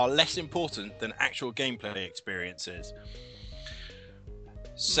are less important than actual gameplay experiences.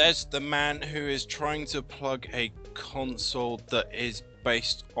 Says the man who is trying to plug a console that is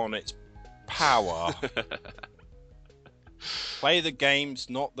based on its power. Play the games,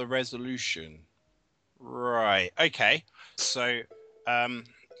 not the resolution. Right. Okay. So,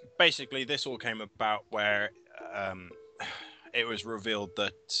 basically, this all came about where it was revealed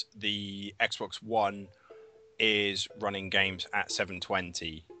that the Xbox One is running games at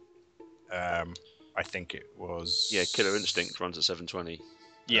 720. I think it was. Yeah, Killer Instinct runs at 720.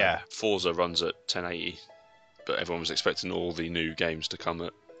 Yeah. Forza runs at 1080, but everyone was expecting all the new games to come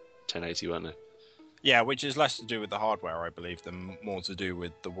at 1080, weren't they? Yeah, which is less to do with the hardware, I believe, than more to do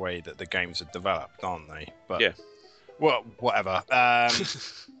with the way that the games are developed, aren't they? But yeah. Well, whatever.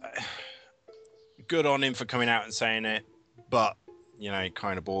 Good on him for coming out and saying it, but it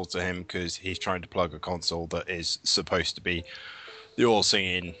kind of balls to him because he's trying to plug a console that is supposed to be the all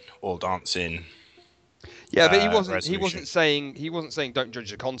singing, all dancing. Yeah, but he wasn't saying don't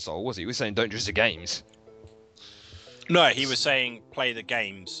judge the console, was he? He was saying don't judge the games. No, he was saying play the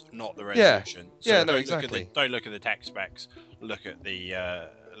games, not the resolution. Yeah, no, exactly. Don't look at the tech specs. Look at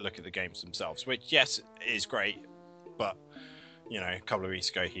the games themselves. Which, yes, is great, but a couple of weeks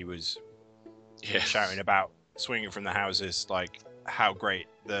ago he was shouting about swinging from the houses, like how great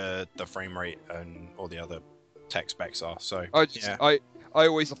the frame rate and all the other tech specs are. So I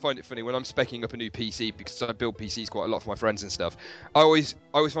always find it funny when I'm specking up a new PC, because I build PCs quite a lot for my friends and stuff. I always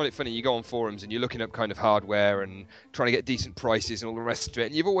find it funny. You go on forums and you're looking up kind of hardware and trying to get decent prices and all the rest of it.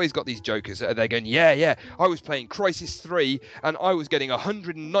 And you've always got these jokers that are there going, yeah, I was playing Crysis 3 and I was getting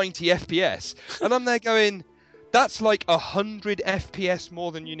 190 FPS. And I'm there going, that's like 100 FPS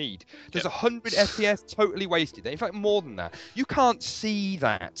more than you need. There's 100 FPS totally wasted. In fact, more than that. You can't see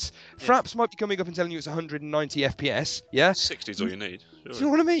that. Fraps might be coming up and telling you it's 190 FPS. Yeah, 60 is all you need. Sure. Do you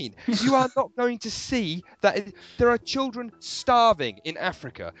know what I mean? You are not going to see that there are children starving in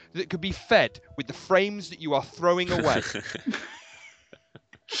Africa that could be fed with the frames that you are throwing away.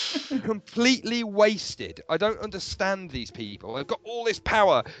 Completely wasted. I don't understand these people. They've got all this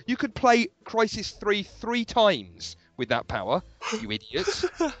power. You could play Crysis 3 times with that power, you idiots.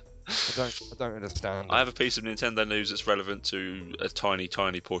 I don't understand. I have a piece of Nintendo news that's relevant to a tiny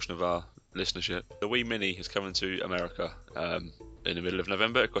portion of our listenership. The Wii Mini is coming to America in the middle of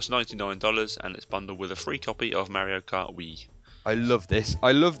November. It costs $99 and it's bundled with a free copy of Mario Kart Wii. I love this.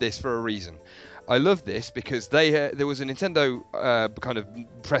 I love this for a reason. I love this because there was a Nintendo kind of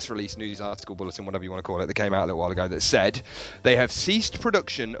press release, news article, bulletin, whatever you want to call it, that came out a little while ago that said they have ceased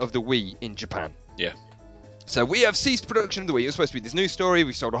production of the Wii in Japan. Yeah. So we have ceased production of the Wii. It was supposed to be this news story.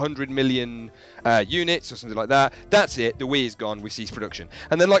 We sold 100 million units or something like that. That's it. The Wii is gone. We ceased production.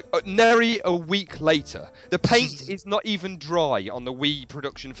 And then, like, nary a week later, the paint is not even dry on the Wii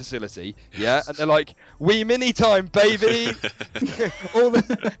production facility. Yeah, and they're like, Wii Mini time, baby. all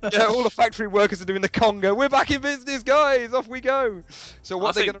the factory workers are doing the conga. We're back in business, guys. Off we go. So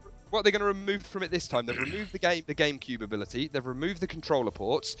what they're going to remove from it this time, they've removed the GameCube ability, they've removed the controller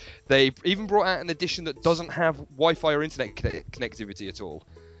ports, they've even brought out an edition that doesn't have Wi-Fi or internet connectivity at all.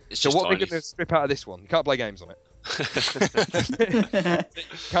 So what they're going to strip out of this one? You can't play games on it.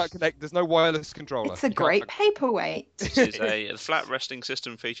 Can't connect, there's no wireless controller. It's a great paperweight. This is the flat resting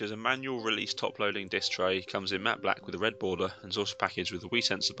system features a manual release top-loading disc tray, comes in matte black with a red border, and is also packaged with a Wii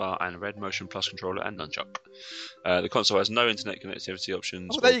sensor bar and a Red Motion Plus controller and nunchuck. The console has no internet connectivity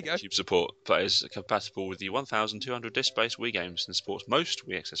options or YouTube support, but is compatible with the 1,200 disc space Wii games and supports most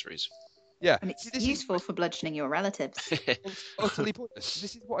Wii accessories. Yeah, and it's useful for bludgeoning your relatives. Utterly pointless.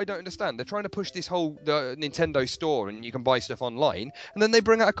 This is what I don't understand. They're trying to push this whole Nintendo store and you can buy stuff online, and then they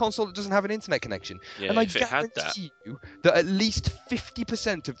bring out a console that doesn't have an internet connection. Yeah, and I guarantee you that at least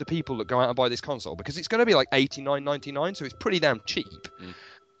 50% of the people that go out and buy this console, because it's going to be like $89.99, so it's pretty damn cheap.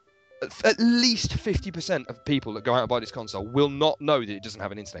 at least 50% of people that go out and buy this console will not know that it doesn't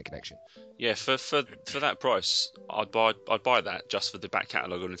have an internet connection. Yeah, for that price, I'd buy that just for the back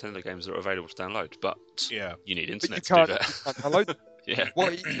catalogue of Nintendo games that are available to download. But you need internet to do that. You can't download them. Yeah. What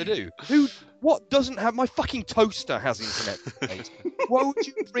are you going to do? What doesn't have... My fucking toaster has internet. Why would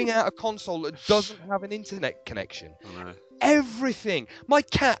you bring out a console that doesn't have an internet connection? I know. Everything. My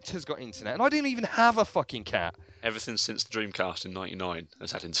cat has got internet, and I didn't even have a fucking cat. Everything since the Dreamcast in '99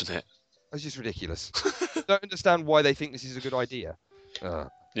 has had internet. That's just ridiculous. Don't understand why they think this is a good idea.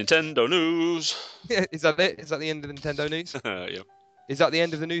 Nintendo news. Is that it? Is that the end of the Nintendo news? Yeah. Is that the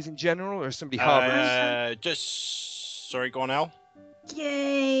end of the news in general, or is somebody harboring? Sorry, go on, Al.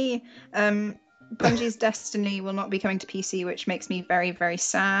 Yay! Bungie's Destiny will not be coming to PC, which makes me very, very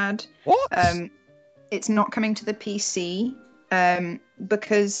sad. What? It's not coming to the PC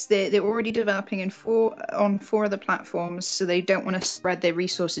because they're already developing on 4 other platforms, so they don't want to spread their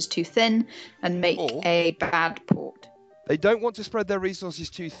resources too thin and make a bad port. They don't want to spread their resources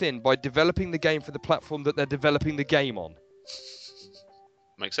too thin by developing the game for the platform that they're developing the game on.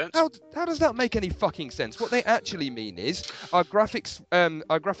 Makes sense. How does that make any fucking sense? What they actually mean is our graphics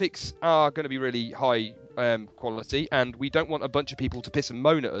are going to be really high quality, and we don't want a bunch of people to piss and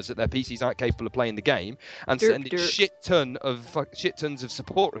moan at us that their PCs aren't capable of playing the game and sending shit tons of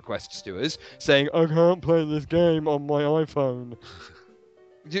support requests to us saying, I can't play this game on my iPhone.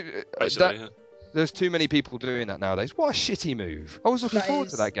 There's too many people doing that nowadays. What a shitty move. I was looking forward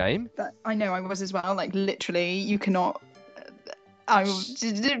to that game. I know, I was as well. Like, literally, you cannot... I'm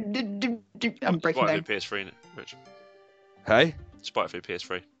breaking down. For PS3, innit, Rich? Hey? Spite for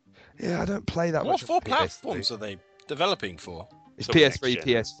PS3. Yeah, I don't play that much. What 4 platforms are they developing for? It's PS3,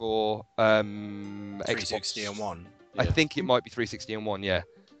 PS4, 360 and 1. I think it might be 360 and 1, yeah.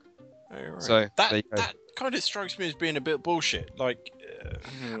 Oh, right. So that kind of strikes me as being a bit bullshit. Like,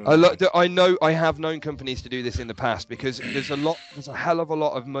 I know I have known companies to do this in the past because there's a hell of a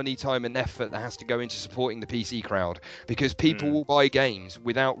lot of money, time, and effort that has to go into supporting the PC crowd because people will buy games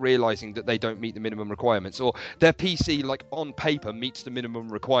without realizing that they don't meet the minimum requirements, or their PC, like on paper, meets the minimum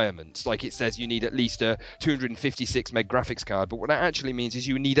requirements. Like it says you need at least a 256 meg graphics card, but what that actually means is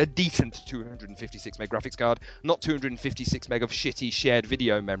you need a decent 256 meg graphics card, not 256 meg of shitty shared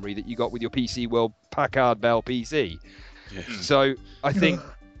video memory that you got with your PC World Packard Bell PC. Yeah. So I think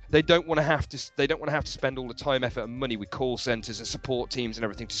they don't want to have to spend all the time, effort, and money with call centers and support teams and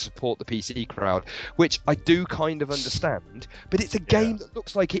everything to support the PC crowd, which I do kind of understand. But it's a game that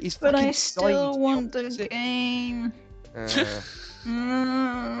looks like it is. But I still want the game.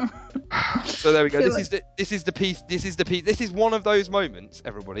 So there we go. This is one of those moments.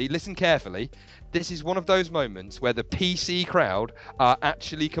 Everybody, listen carefully. This is one of those moments where the PC crowd are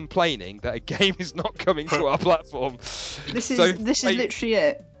actually complaining that a game is not coming to our platform. This is literally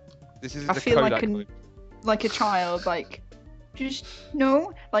it. This is. I feel like a child, like just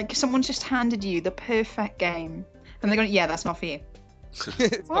no, like someone's just handed you the perfect game, and they're going, "Yeah, that's not for you."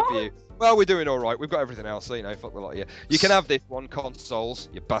 It's not for you. Well, we're doing all right. We've got everything else, so fuck the lot of you. You can have this one, consoles,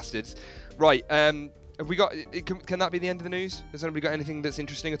 you bastards. Right. Have we got? Can that be the end of the news? Has anybody got anything that's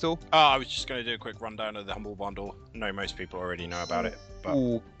interesting at all? I was just going to do a quick rundown of the Humble Bundle. I know most people already know about it. But...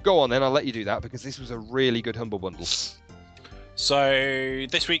 Ooh, go on then. I'll let you do that because this was a really good Humble Bundle. So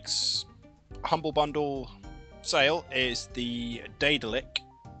this week's Humble Bundle sale is the Daedalic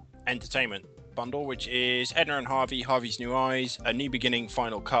Entertainment Bundle, which is Edna and Harvey, Harvey's New Eyes, A New Beginning,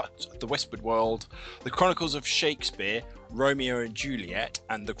 Final Cut, The Whispered World, The Chronicles of Shakespeare, Romeo and Juliet,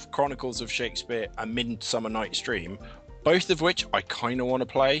 and The Chronicles of Shakespeare, A Midsummer Night's Dream, both of which I kind of want to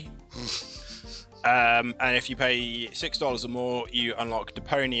play. And if you pay $6 or more, you unlock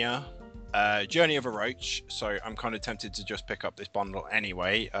Deponia, Journey of a Roach, so I'm kind of tempted to just pick up this bundle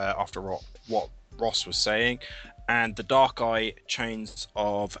anyway, after what Ross was saying, and the Dark Eye Chains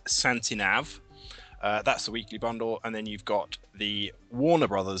of Santinav. That's the weekly bundle, and then you've got the Warner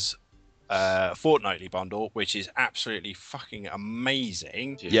Brothers fortnightly bundle, which is absolutely fucking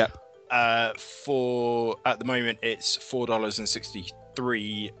amazing. Yeah. For at the moment, it's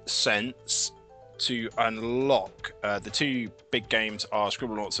 $4.63 to unlock. The two big games are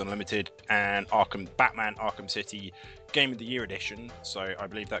Scribblenauts Unlimited and Batman Arkham City Game of the Year Edition. So I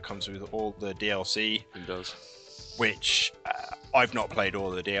believe that comes with all the DLC. It does. Which I've not played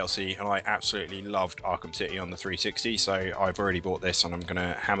all the DLC, and I absolutely loved Arkham City on the 360, so I've already bought this and I'm going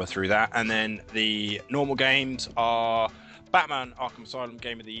to hammer through that. And then the normal games are Batman Arkham Asylum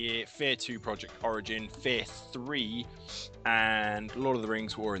Game of the Year, Fear 2 Project Origin, Fear 3, and Lord of the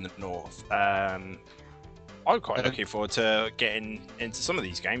Rings War in the North. I'm quite looking forward to getting into some of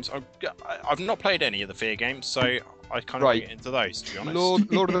these games. I've not played any of the Fear games, so I kind of want to get into those, to be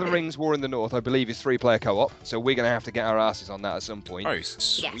honest. Lord of the Rings War in the North, I believe, is 3-player co-op, so we're going to have to get our asses on that at some point. Oh,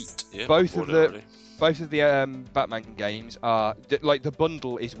 sweet. Yes. Yeah, Both of the Batman games are like the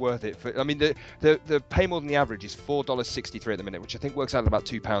bundle is worth it. I mean, the pay more than the average is $4.63 at the minute, which I think works out at about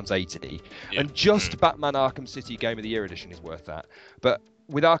 £2.80. Yeah. And just Batman Arkham City Game of the Year edition is worth that. But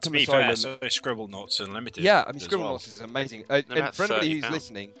with Arkham To be Asylum, fair, so Scribblenauts Unlimited. yeah, I mean, as Scribblenauts is amazing. And for anybody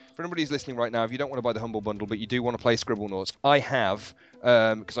who's listening, right now, if you don't want to buy the Humble Bundle, but you do want to play Scribblenauts, I have,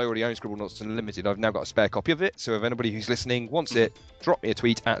 because I already own Scribblenauts Unlimited, I've now got a spare copy of it. So if anybody who's listening wants it, drop me a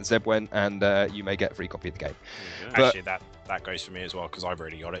tweet at Zebwen, and you may get a free copy of the game. Actually, that goes for me as well, because I've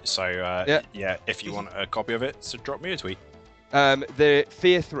already got it. So, yeah, if you want a copy of it, so drop me a tweet. The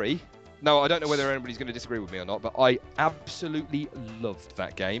Fear 3. No, I don't know whether anybody's going to disagree with me or not, but I absolutely loved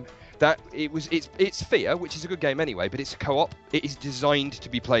that game. It's Fear, which is a good game anyway, but it's co-op. It is designed to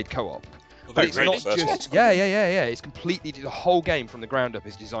be played co-op. But it's not just yeah. It's completely the whole game from the ground up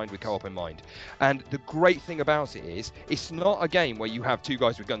is designed with co-op in mind. And the great thing about it is it's not a game where you have two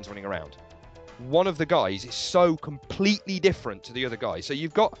guys with guns running around. One of the guys is so completely different to the other guy. So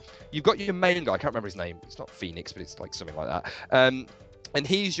you've got your main guy. I can't remember his name. It's not Phoenix, but it's like something like that. And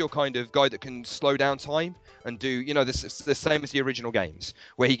he's your kind of guy that can slow down time and do, the same as the original games,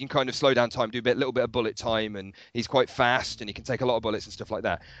 where he can kind of slow down time, do a little bit of bullet time, and he's quite fast and he can take a lot of bullets and stuff like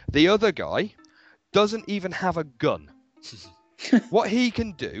that. The other guy doesn't even have a gun. What he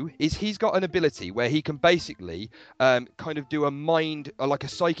can do is he's got an ability where he can basically kind of do like a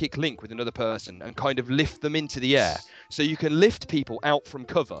psychic link with another person and kind of lift them into the air. So you can lift people out from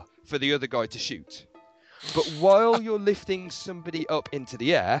cover for the other guy to shoot. But while you're lifting somebody up into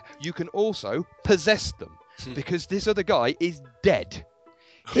the air, you can also possess them because this other guy is dead.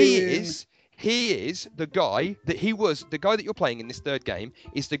 He is the guy that you're playing in this third game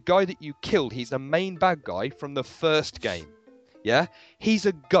is the guy that you killed. He's the main bad guy from the first game. Yeah, he's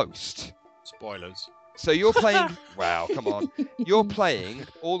a ghost. Spoilers. So you're playing. Wow, come on! You're playing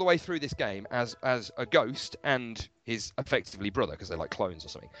all the way through this game as a ghost and his effectively brother, because they're like clones or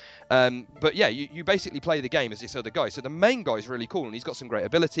something. But yeah, you basically play the game as this other guy. So the main guy's really cool and he's got some great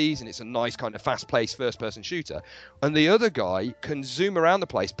abilities and it's a nice kind of fast-paced first-person shooter. And the other guy can zoom around the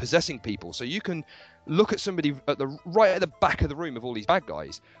place possessing people. So you can look at somebody right at the back of the room of all these bad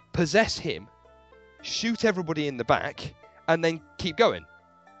guys, possess him, shoot everybody in the back, and then keep going.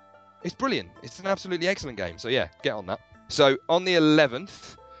 It's brilliant. It's an absolutely excellent game. So yeah, get on that. So on the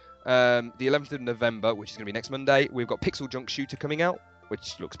 11th, the 11th of November, which is going to be next Monday, we've got Pixel Junk Shooter coming out,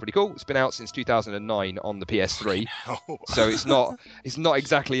 which looks pretty cool. It's been out since 2009 on the PS3, so it's not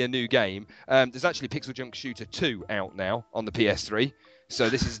exactly a new game. There's actually Pixel Junk Shooter 2 out now on the PS3. So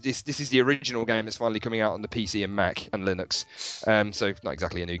this is the original game that's finally coming out on the PC and Mac and Linux. So not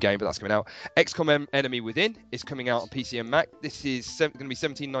exactly a new game, but that's coming out. XCOM Enemy Within is coming out on PC and Mac. This is going to be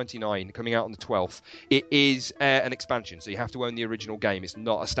 $17.99, coming out on the 12th. It is an expansion, so you have to own the original game. It's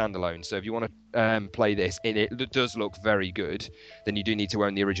not a standalone. So if you want to play this, it does look very good, then you do need to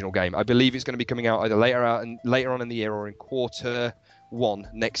own the original game. I believe it's going to be coming out either later on in the year or in quarter 1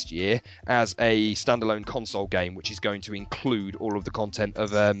 next year as a standalone console game, which is going to include all of the content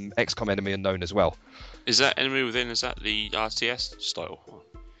of XCOM Enemy Unknown as well. Is that Enemy Within? Is that the RTS style?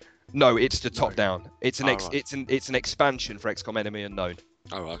 No, it's the top down. It's an expansion for XCOM Enemy Unknown.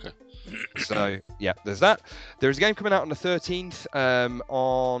 Oh, okay. So yeah, there's that. There's a game coming out on the 13th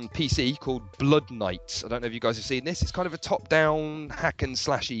on PC called Blood Knights. I don't know if you guys have seen this. It's kind of a top-down hack and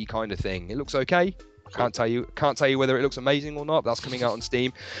slashy kind of thing. It looks okay. Can't tell you whether it looks amazing or not. But that's coming out on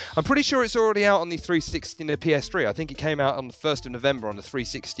Steam. I'm pretty sure it's already out on the 360 and the PS3. I think it came out on the 1st of November on the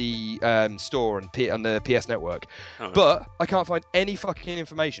 360 store and on the PS Network. Oh. But I can't find any fucking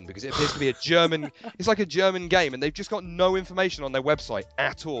information because it appears to be a German. It's like a German game, and they've just got no information on their website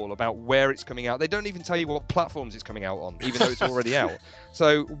at all about where it's coming out. They don't even tell you what platforms it's coming out on, even though it's already out.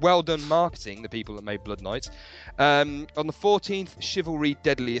 So well done marketing, the people that made Blood Knights. On the 14th, Chivalry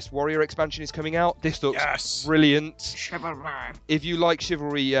Deadliest Warrior expansion is coming out. This looks brilliant. Chivalry. If you like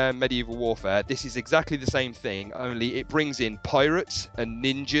Chivalry Medieval Warfare, this is exactly the same thing, only it brings in pirates and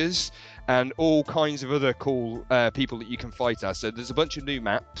ninjas and all kinds of other cool people that you can fight as. So there's a bunch of new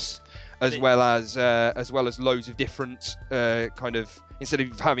maps, as well as loads of different kind of. Instead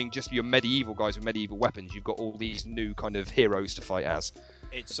of having just your medieval guys with medieval weapons, you've got all these new kind of heroes to fight as.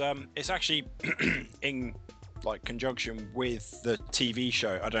 It's actually in like conjunction with the TV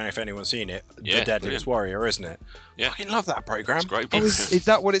show. I don't know if anyone's seen it. Yeah, The Deadliest Warrior, isn't it? Yeah. I fucking love that program. It's great. Is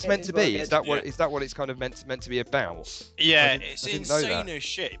that what it's meant to be? It Is that what it's kind of meant to be about? Yeah, I it's didn't know insane that. as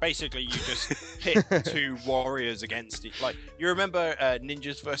shit. Basically, you just pit two warriors against it. Like, you remember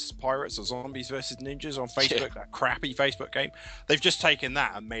Ninjas versus Pirates or Zombies versus Ninjas on Facebook? That crappy Facebook game. They've just taken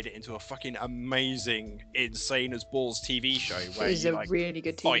that and made it into a fucking amazing, insane as balls TV show. Where It is you, a like, really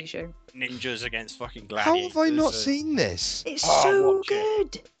good fight TV show. ninjas against fucking How gladiators. have I not seen this? It's Oh, so watch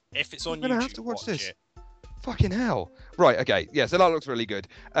it. good. If it's on I'm gonna YouTube, have to watch this. it. Fucking hell. Right, okay. Yeah, so that looks really good.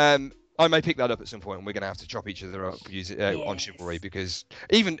 I may pick that up at some point, and we're going to have to chop each other up on Chivalry, because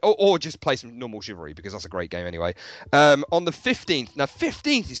or just play some normal Chivalry, because that's a great game anyway. On the 15th, now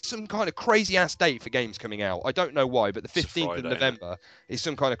 15th is some kind of crazy ass date for games coming out. I don't know why, but the 15th of November is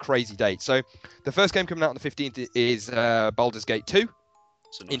some kind of crazy date. So the first game coming out on the 15th is Baldur's Gate 2.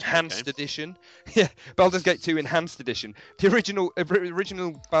 Enhanced edition. Yeah, Baldur's Gate 2 Enhanced edition. The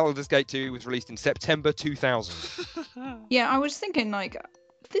original Baldur's Gate 2 was released in September 2000. Yeah, I was thinking like,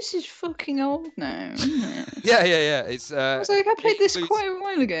 this is fucking old now, isn't it? Yeah. It's. I was like, I played this quite a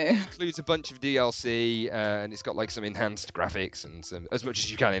while ago. Includes a bunch of DLC, and it's got like some enhanced graphics and some, as much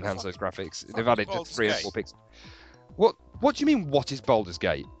as you can enhance those graphics. They've added 3 or 4 pixels. What do you mean? What is Baldur's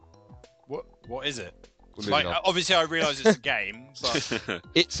Gate? What is it? Like, obviously, I realise it's a game, but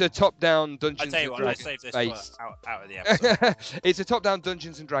it's a top-down Dungeons I tell you and what, Dragons let's save this based. out of the episode. It's a top-down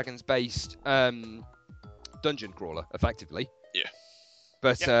Dungeons and Dragons based dungeon crawler, effectively. Yeah.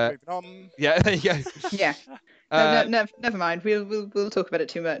 But moving on. yeah, there you go. Yeah. No, never mind. We'll talk about it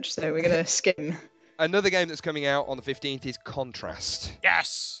too much, so we're gonna skim. Another game that's coming out on the 15th is Contrast.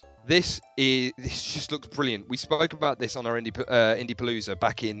 Yes. This just looks brilliant. We spoke about this on our Indie Palooza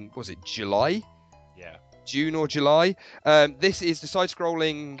back in, was it July? Yeah. June or July. This is the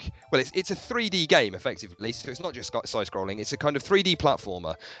side-scrolling. Well, it's a 3D game effectively, so it's not just side-scrolling. It's a kind of 3D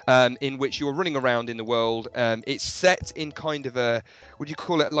platformer in which you're running around in the world. It's set in kind of a, would you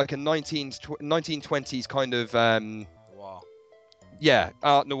call it like a 1920s kind of Wow. yeah,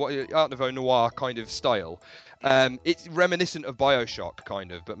 Art Nouveau noir kind of style. It's reminiscent of BioShock,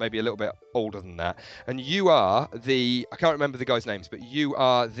 kind of, but maybe a little bit older than that. And you are I can't remember the guys' names, but you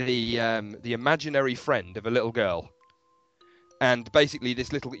are the imaginary friend of a little girl. And basically,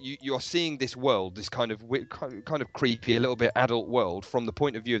 you're seeing this world, this kind of creepy, a little bit adult world, from the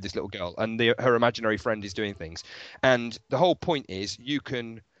point of view of this little girl, and her imaginary friend is doing things. And the whole point is, you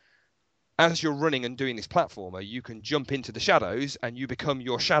can, as you're running and doing this platformer, you can jump into the shadows and you become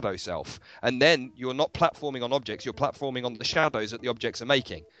your shadow self. And then you're not platforming on objects, you're platforming on the shadows that the objects are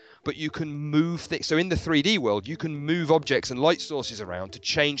making. But you can move things. So in the 3D world, you can move objects and light sources around to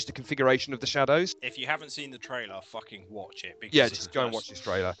change the configuration of the shadows. If you haven't seen the trailer, fucking watch it. Yeah, just go and watch this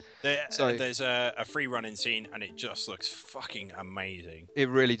trailer. There's a free running scene and it just looks fucking amazing. It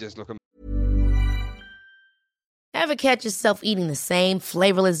really does look amazing. Ever catch yourself eating the same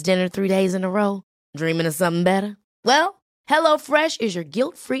flavorless dinner 3 days in a row? Dreaming of something better? Well, HelloFresh is your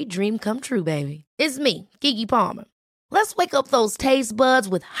guilt-free dream come true, baby. It's me, Keke Palmer. Let's wake up those taste buds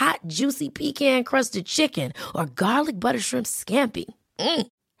with hot, juicy pecan-crusted chicken or garlic butter shrimp scampi.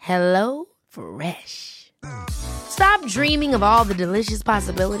 Hello Fresh. Stop dreaming of all the delicious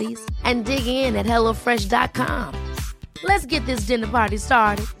possibilities and dig in at HelloFresh.com. Let's get this dinner party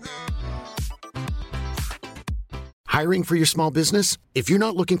started. Hiring for your small business? If you're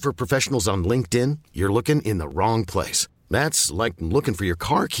not looking for professionals on LinkedIn, you're looking in the wrong place. That's like looking for your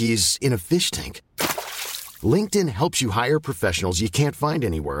car keys in a fish tank. LinkedIn helps you hire professionals you can't find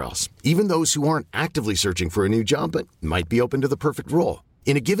anywhere else, even those who aren't actively searching for a new job but might be open to the perfect role.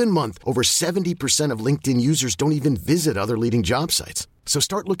 In a given month, over 70% of LinkedIn users don't even visit other leading job sites. So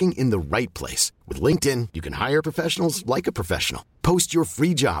start looking in the right place. With LinkedIn, you can hire professionals like a professional. Post your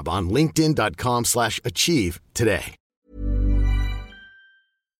free job on linkedin.com/achieve today.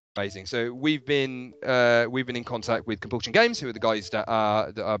 Amazing. So we've been in contact with Compulsion Games, who are the guys that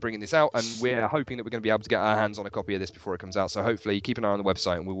are bringing this out, and we're hoping that we're going to be able to get our hands on a copy of this before it comes out. So hopefully, keep an eye on the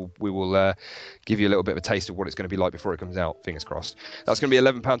website, and we will give you a little bit of a taste of what it's going to be like before it comes out. Fingers crossed. That's going to be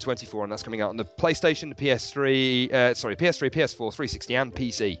 £11.24, and that's coming out on the PlayStation, the PS3, PS4, 360, and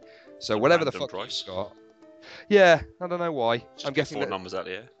PC. So whatever the fuck price you've got. Yeah, I don't know why. I'm guessing four numbers out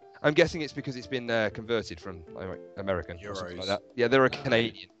there. I'm guessing it's because it's been converted from American Euros. or something like that. Yeah, they're a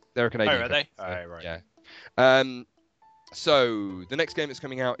Canadian. They're a Canadian. Oh, are they? Oh, right. Yeah. So the next game that's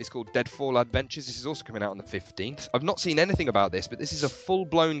coming out is called Deadfall Adventures. This is also coming out on the 15th. I've not seen anything about this, but this is a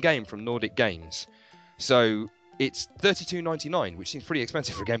full-blown game from Nordic Games. So it's $32.99, which seems pretty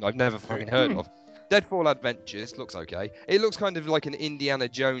expensive for a game I've never fucking heard of. Deadfall Adventures looks okay. It looks kind of like an Indiana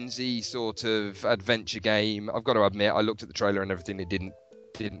Jonesy sort of adventure game. I've got to admit, I looked at the trailer and everything. It didn't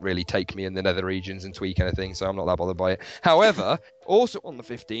really take me in the nether regions and tweak anything, so I'm not that bothered by it. However, also on the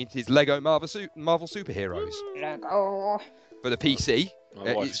 15th is Lego Marvel Superheroes. Lego. For the PC.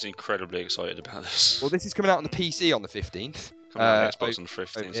 My wife is incredibly excited about this. Well, this is coming out on the PC on the 15th. Coming out on Xbox on the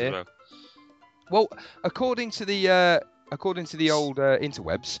 15th as well. Well, according to the old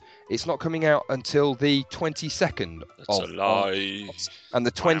interwebs, it's not coming out until the 22nd. That's a lie. And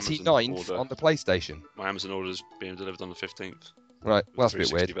the 29th on the PlayStation. My Amazon order's being delivered on the 15th. Right, well, that's a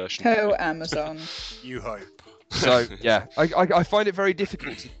bit weird. Version. Oh, Amazon. You hope. So, yeah, I find it very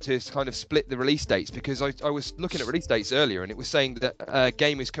difficult to kind of split the release dates, because I was looking at release dates earlier and it was saying that a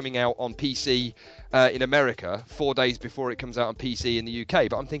game is coming out on PC in America 4 days before it comes out on PC in the UK.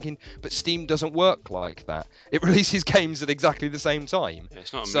 But I'm thinking, but Steam doesn't work like that. It releases games at exactly the same time. Yeah,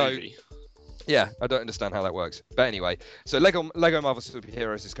 it's not a movie. Yeah, I don't understand how that works. But anyway, so Lego Marvel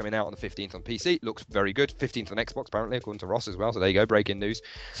Superheroes is coming out on the 15th on PC. Looks very good. 15th on Xbox, apparently, according to Ross as well. So there you go, breaking news.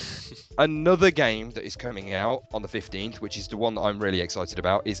 Another game that is coming out on the 15th, which is the one that I'm really excited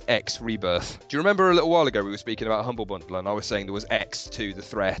about, is X Rebirth. Do you remember a little while ago we were speaking about Humble Bundle, and I was saying there was X2 The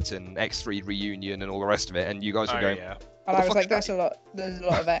Threat and X3 Reunion and all the rest of it, and you guys were going... Yeah. And I was like, there's a lot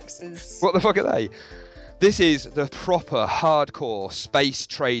of X's. What the fuck are they? This is the proper hardcore space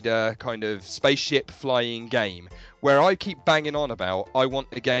trader kind of spaceship flying game where I keep banging on about I want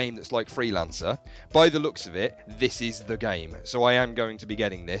a game that's like Freelancer. By the looks of it, this is the game. So I am going to be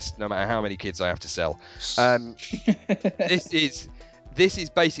getting this no matter how many kids I have to sell. This is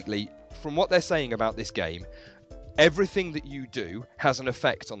basically, from what they're saying about this game, everything that you do has an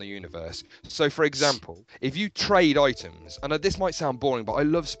effect on the universe. So, for example, if you trade items, and this might sound boring, but I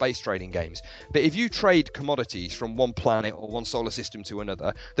love space trading games, but if you trade commodities from one planet or one solar system to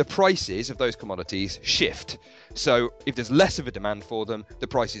another, the prices of those commodities shift. So, if there's less of a demand for them, the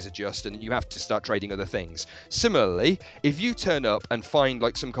prices adjust and you have to start trading other things. Similarly, if you turn up and find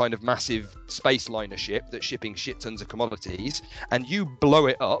like some kind of massive space liner ship that's shipping shit tons of commodities, and you blow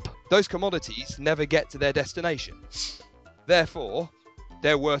it up, those commodities never get to their destination. Therefore,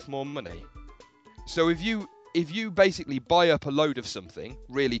 they're worth more money. So if you basically buy up a load of something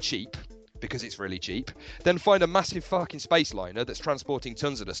really cheap, because it's really cheap, then find a massive fucking space liner that's transporting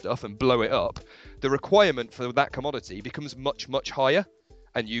tons of the stuff and blow it up, the requirement for that commodity becomes much, much higher,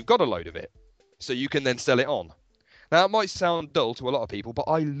 and you've got a load of it. So you can then sell it on. Now, it might sound dull to a lot of people, but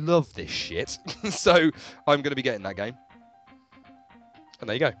I love this shit. So I'm going to be getting that game. And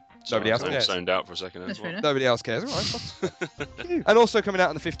there you go. Nobody else cares. Zoned out for a second. As well. Nobody else cares. All right. And also coming out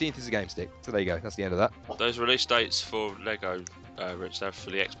on the 15th is a game stick. So there you go. That's the end of that. Those release dates for Lego, Rich, they're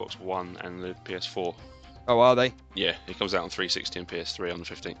for the Xbox One and the PS4. Oh, are they? Yeah, it comes out on 360 and PS3 on the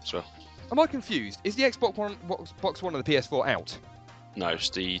 15th as well. Am I confused? Is the Xbox One and the PS4 out? No,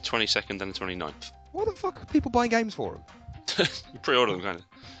 it's the 22nd and the 29th. What the fuck are people buying games for them? You pre-order them, kind of.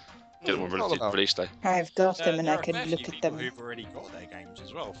 Get them on release day. I've got them and I can look at them. Who've already got their games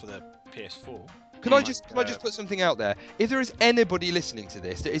as well for the PS4. Can I just put something out there? If there is anybody listening to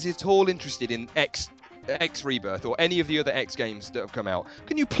this that is at all interested in X Rebirth or any of the other X games that have come out,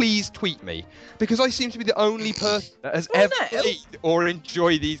 can you please tweet me? Because I seem to be the only person that has ever played or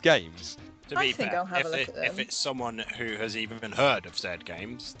enjoyed these games. To be fair, I'll have a look at them. If it's someone who has even heard of said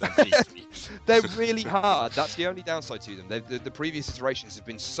games, then please tweet. They're really hard. That's the only downside to them. The previous iterations have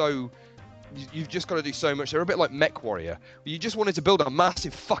been so... You've just got to do so much. They're a bit like MechWarrior. You just wanted to build a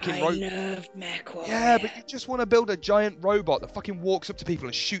massive fucking robot. I love MechWarrior. Yeah, but you just want to build a giant robot that fucking walks up to people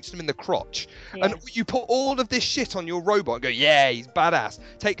and shoots them in the crotch. Yeah. And you put all of this shit on your robot and go, yeah, he's badass.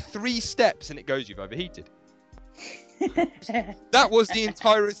 Take 3 steps and it goes, you've overheated. That was the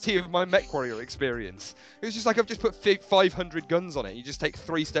entirety of my MechWarrior experience. It was just like, I've just put 500 guns on it. You just take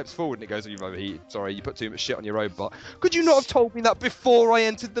 3 steps forward and it goes, you've overheated. Sorry, you put too much shit on your robot. Could you not have told me that before I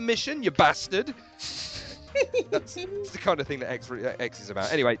entered the mission, you bastard? That's the kind of thing that X is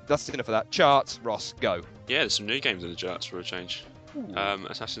about. Anyway, that's enough of that. Charts, Ross, go. Yeah, there's some new games in the charts for a change.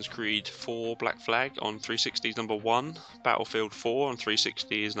 Assassin's Creed 4 Black Flag on 360 is number 1. Battlefield 4 on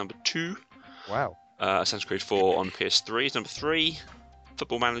 360 is number 2. Wow. Assassin's Creed 4 on PS3 is number 3.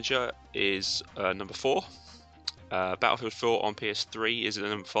 Football Manager is number 4. Battlefield 4 on PS3 is at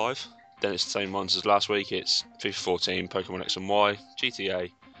number 5. Then it's the same ones as last week. It's FIFA 14, Pokemon X and Y,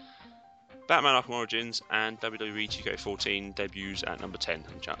 GTA, Batman Arkham Origins, and WWE 2K14 debuts at number 10 in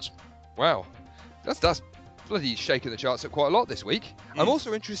the charts. Wow. That's bloody shaking the charts up quite a lot this week. I'm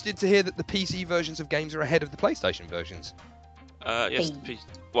also interested to hear that the PC versions of games are ahead of the PlayStation versions. Yes,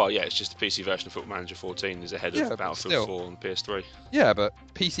 it's just the PC version of Football Manager 14 is ahead of Battlefield 4 on PS3. Yeah, but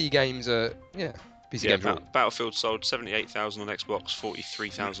PC games are, PC Games Rule. Battlefield sold 78,000 on Xbox,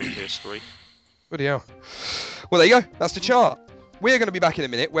 43,000 on PS3. Bloody hell. Well, there you go. That's the chart. We're going to be back in a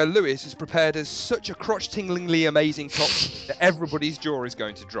minute where Lewis has prepared us such a crotch-tinglingly amazing top that everybody's jaw is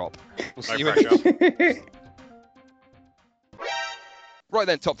going to drop. We'll see you in Right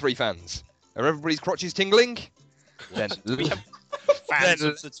then, top 3 fans. Are everybody's crotches tingling? Then we have fans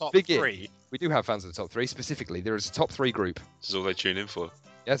of the top 3. We do have fans of the top 3. Specifically, there is a top 3 group. This is all they tune in for.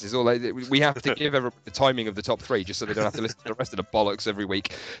 Yes, it's all. We have to give everybody the timing of the top 3 just so they don't have to listen to the rest of the bollocks every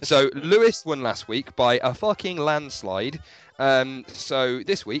week. So Lewis won last week by a fucking landslide. So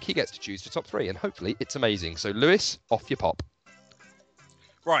this week he gets to choose the top 3, and hopefully it's amazing. So Lewis, off your pop.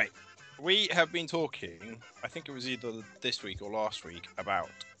 Right. We have been talking, I think it was either this week or last week, about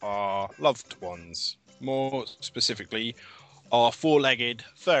our loved ones. More specifically, our 4-legged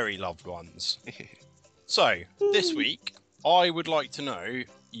furry loved ones. So, this week, I would like to know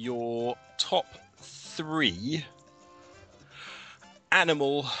your top 3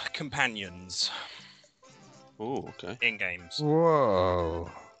 animal companions. Oh, okay. In games. Whoa.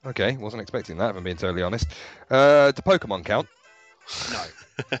 Okay, wasn't expecting that, if I'm being totally honest. Do Pokemon count? No.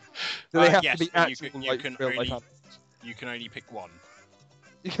 Do they have yes, to be actual, you can only pick one.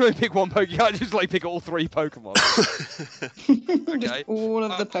 You can only pick one Pokemon. You can't just pick all 3 Pokemon. Okay. Just all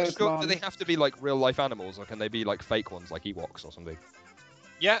of the Pokemon. Do they have to be real life animals, or can they be fake ones like Ewoks or something?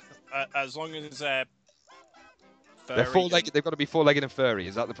 Yeah, as long as they're furry. They're 4-legged. They've got to be 4-legged and furry.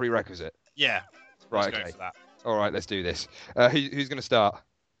 Is that the prerequisite? Yeah. Right. Let's okay. go for that. All right. Let's do this. Who's going to start?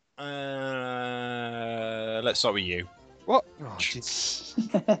 Let's start with you. What? Oh, Jesus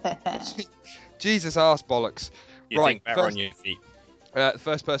arse bollocks. You think better on your feet.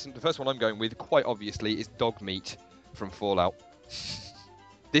 The first one I'm going with, quite obviously, is Dog Meat from Fallout.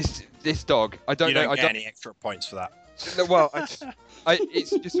 This dog, I don't know. You don't get any extra points for that. No, well, it's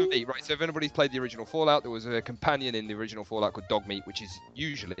just for me, right? So if anybody's played the original Fallout, there was a companion in the original Fallout called Dog Meat, which is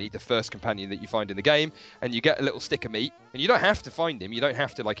usually the first companion that you find in the game, and you get a little stick of meat, and you don't have to find him, you don't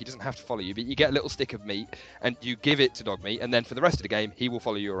have to, he doesn't have to follow you, but you get a little stick of meat, and you give it to Dog Meat, and then for the rest of the game, he will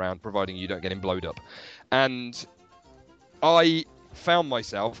follow you around, providing you don't get him blowed up. And I found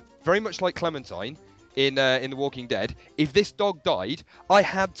myself, very much like Clementine, in The Walking Dead, if this dog died, I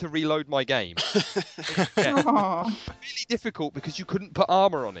had to reload my game. Really difficult because you couldn't put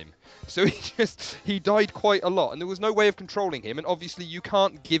armor on him. So he died quite a lot, and there was no way of controlling him, and obviously you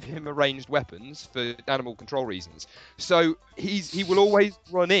can't give him ranged weapons for animal control reasons. So he will always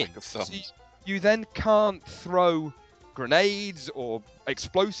run in. So you then can't throw grenades or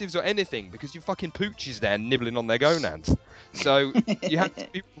explosives or anything because your fucking pooch is there nibbling on their gonads. So you have to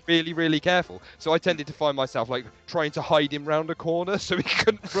be really, really careful. So I tended to find myself trying to hide him round a corner so he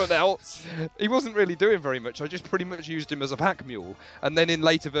couldn't run out. He wasn't really doing very much. I just pretty much used him as a pack mule. And then in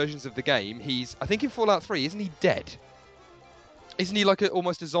later versions of the game, I think in Fallout 3, isn't he dead? Isn't he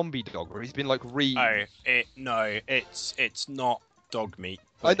almost a zombie dog, or he's been No, it's not Dog Meat.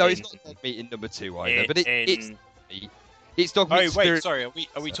 I know it's not Dog Meat in number 2 either, but it's Dog Meat. Oh wait, sorry.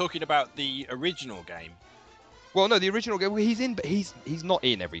 Are we talking about the original game? Well, no, the original game. Well, he's in, but he's not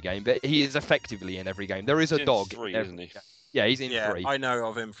in every game, but he is effectively in every game. There is a dog. 3, isn't he? Yeah, he's in 3. Yeah, I know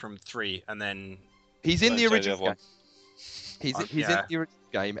of him from 3, and then he's in the original game. He's in the original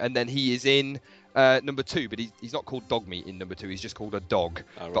game, and then he is in number 2, but he's not called Dog Meat in number 2. He's just called a dog.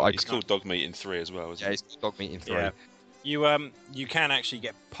 Oh, right. But he's called Dog Meat in 3 as well, isn't he? Yeah, he's called Dog Meat in 3. Yeah. You can actually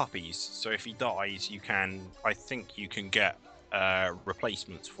get puppies. So if he dies, I think you can get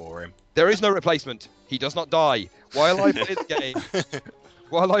replacements for him. There is no replacement. He does not die. While I play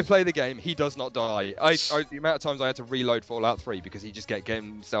the game, he does not die. The amount of times I had to reload Fallout 3 because he just kept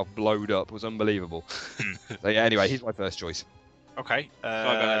getting himself blowed up was unbelievable. So yeah, anyway, he's my first choice. Okay.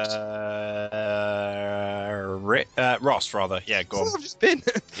 Ross, rather. Yeah, go on. I've just been.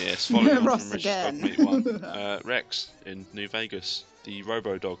 Yes, following on Ross from Rich's again. Dog Meat one. Rex in New Vegas, the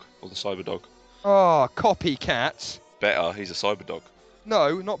Robo Dog or the Cyber Dog. Oh, copycat. Better, he's a Cyber Dog.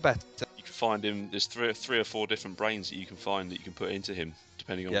 No, not better. You can find him. There's three or four different brains that you can find that you can put into him,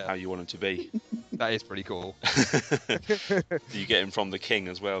 depending on how you want him to be. That is pretty cool. You get him from the King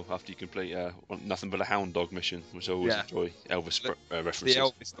as well after you complete Nothing But a Hound Dog mission, which I always enjoy. Elvis references. The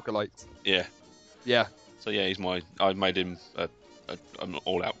Elvis lookalikes. Yeah. Yeah. So yeah, I made him an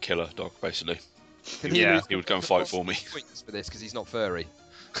all-out killer dog, basically. He would go and fight for me. Points for this because he's not furry.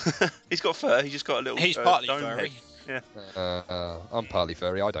 He's got fur. He's just got a little. He's partly dome furry. head. Yeah. I'm partly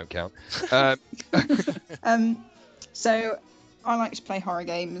furry. I don't count. So I like to play horror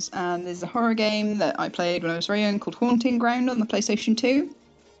games, and there's a horror game that I played when I was very young called Haunting Ground on the PlayStation 2.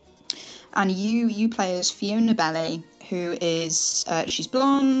 And you play as Fiona Belly, who is she's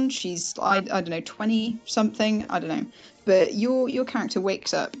blonde. She's I don't know 20 something. I don't know. But your character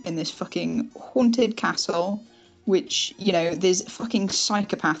wakes up in this fucking haunted castle, which, you know, there's fucking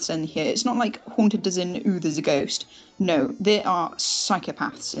psychopaths in here. It's not like haunted as in, ooh, there's a ghost. No, there are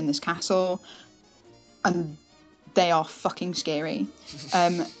psychopaths in this castle, and they are fucking scary.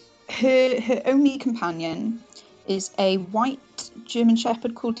 Her only companion is a white German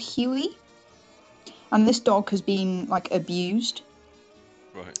Shepherd called Huey, and this dog has been, like, abused.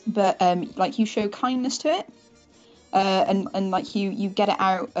 Right. But, like, you show kindness to it. And like you get it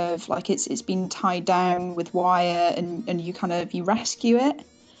out of, like, it's been tied down with wire, and you rescue it,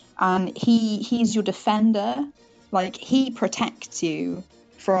 and he's your defender. Like, he protects you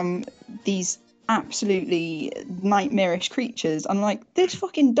from these absolutely nightmarish creatures, and like this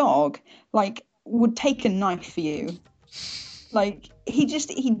fucking dog like would take a knife for you. Like, he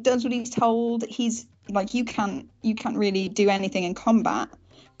does what he's told. He's like, you can't really do anything in combat.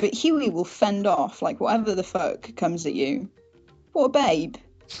 But Huey will fend off, like, whatever the fuck comes at you. What a babe.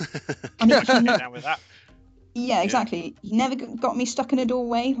 I mean, down with that. Yeah, exactly. He never got me stuck in a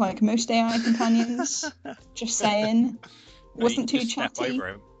doorway, like most AI companions. Just saying. Wasn't too chatty.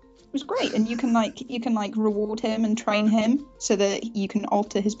 It was great. And you can reward him and train him so that you can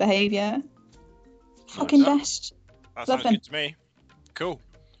alter his behaviour. Fucking best. That Love sounds him. good to me. Cool.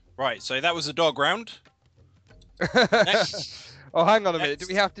 Right, so that was the dog round. Next. Oh, hang on a minute. Do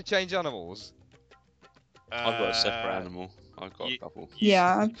we have to change animals? I've got a separate animal. I've got a couple.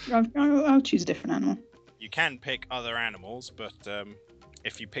 Yeah, I'll choose a different animal. You can pick other animals, but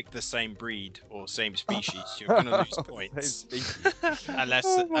if you pick the same breed or same species, you're going to lose points. unless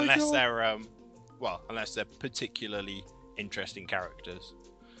they're particularly interesting characters.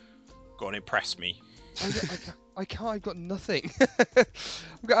 Go on, impress me. I can't. I've got nothing.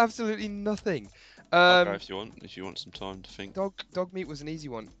 I've got absolutely nothing. I'll go if you want some time to think. Dog meat was an easy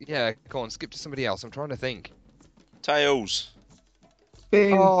one. Yeah, go on, skip to somebody else. I'm trying to think. Tails.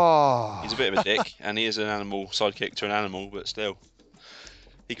 Boom. Oh. He's a bit of a dick, and he is an animal sidekick to an animal, but still.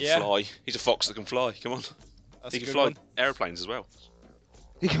 He can fly. He's a fox that can fly. Come on. That's he can fly aeroplanes as well.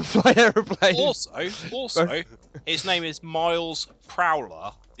 He can fly aeroplanes. Also, his name is Miles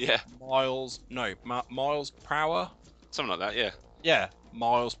Prowler. Yeah. Miles Prower? Something like that, yeah. Yeah,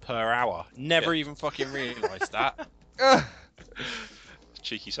 miles per hour. Never even fucking realised that.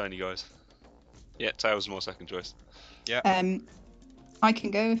 Cheeky Sony guys. Yeah, Tails is my second choice. Yeah. I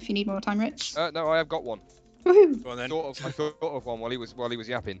can go if you need more time, Rich. No, I have got one. Woohoo! Go on then. I thought of one while he was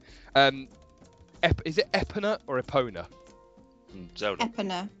yapping. Is it Epona or Epona?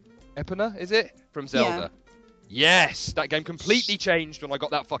 Zelda. Epona, is it? From Zelda. Yeah. Yes, that game completely changed when I got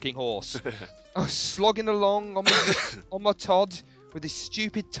that fucking horse. I was slogging along on my Todd with his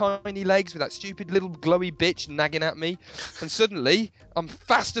stupid tiny legs, with that stupid little glowy bitch nagging at me, and suddenly I'm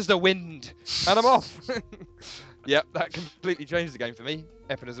fast as the wind, and I'm off. Yep, that completely changed the game for me.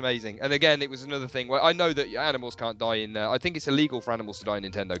 Epona's amazing, and again, it was another thing where I know that animals can't die in. I think it's illegal for animals to die in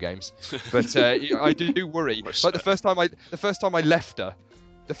Nintendo games, but I do worry. Like the first time I left her.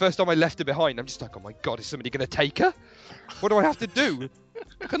 The first time I left her behind, I'm just like, oh my god, is somebody going to take her? What do I have to do?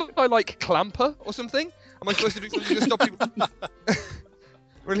 Can I, like, clamp her or something? Am I supposed to do something to stop people?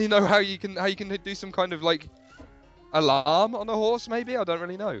 Really know how you can do some kind of, like, alarm on a horse, maybe? I don't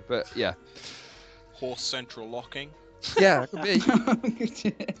really know, but yeah. Horse central locking? Yeah, it could be.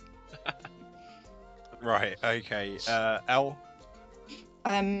 Right, okay. L?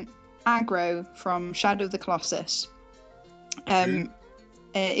 Aggro from Shadow of the Colossus.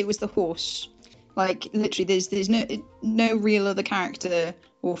 It was the horse. Like, literally, there's no real other character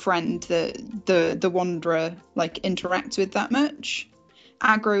or friend that the Wanderer like interacts with that much.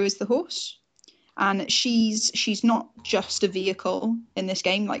 Aggro is the horse, and she's not just a vehicle in this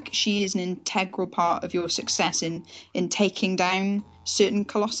game. Like, she is an integral part of your success in taking down certain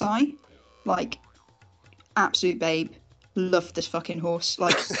colossi. Like, absolute babe. Love this fucking horse.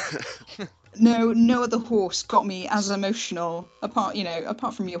 Like. No other horse got me as emotional apart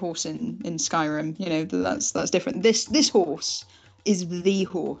from your horse in Skyrim. You know, that's different. This horse is the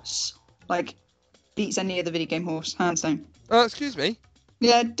horse. Like, beats any other video game horse, hands down. Excuse me?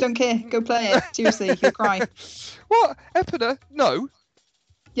 Yeah, don't care. Go play it. Seriously, you'll cry. What? Epona? No.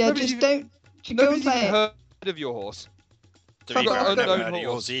 Yeah, just don't. Go and play it. Heard of your horse? I've never heard of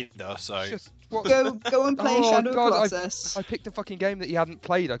yours either, so... Go and play Shadow of Colossus. I picked a fucking game that you hadn't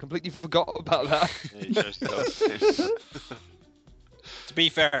played. I completely forgot about that. To be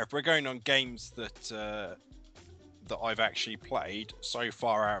fair, if we're going on games that I've actually played so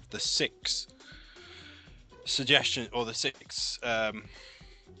far, out of the 6 suggestions or the 6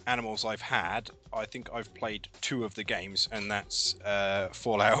 animals I've had, I think I've played 2 of the games, and that's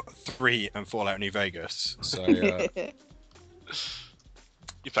Fallout 3 and Fallout New Vegas. So you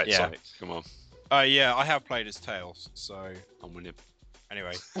played yeah. Sonic. Come on. Yeah, I have played as Tails. So I'm winning.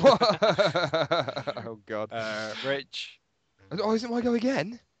 anyway, Oh God. Rich. Oh, is it my go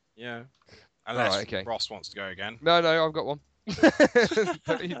again? Yeah. Unless Alright, okay. Ross wants to go again. No, I've got one.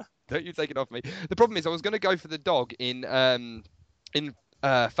 Don't you take it off me. The problem is, I was going to go for the dog in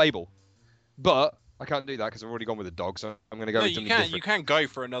Fable, but I can't do that because I've already gone with the dog. So I'm going to go with something different. You can go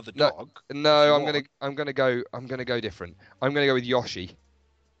for another dog. No, I'm going to go different. I'm going to go with Yoshi.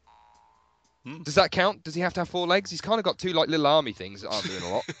 Does that count? Does he have to have 4 legs? He's kind of got 2 like little army things that aren't doing a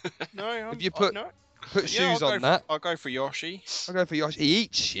lot. No, if you put shoes on that, I'll go for Yoshi. I'll go for Yoshi. He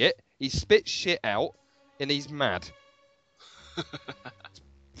eats shit. He spits shit out, and he's mad.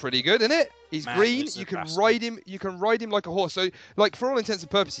 Pretty good, isn't it? He's green. You can ride him. You can ride him like a horse. So, like for all intents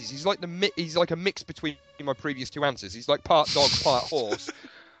and purposes, he's like a mix between my previous 2 answers. He's like part dog, part horse,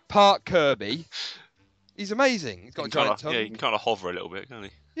 part Kirby. He's amazing. He's got a giant tongue. Yeah, he can kind of hover a little bit, can't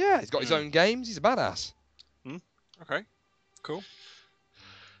he? Yeah, he's got his own games. He's a badass. Okay, cool.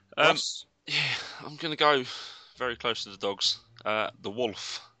 Yeah, I'm gonna go very close to the dogs. The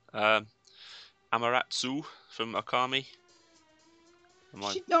wolf, Amaterasu from Okami.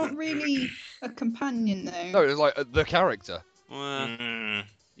 She's not really a companion, though. No, it's like the character.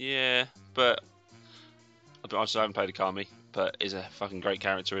 Yeah, but I just haven't played Okami, but is a fucking great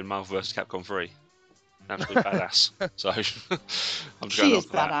character in Marvel vs. Capcom 3. Absolutely badass. So I'm just going off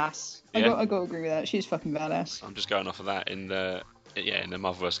of that. Badass. Yeah. I got to agree with that. She's fucking badass. I'm just going off of that in the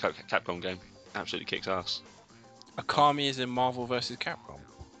Marvel vs. Capcom game. Absolutely kicks ass. Okami is in Marvel vs. Capcom.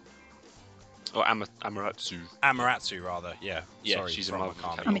 Or Amaterasu. Amaterasu, rather. Yeah. Yeah, Sorry, she's in from Marvel.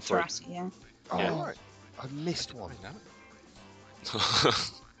 Okami. Amaterasu, yeah. Yeah. Oh, I missed one.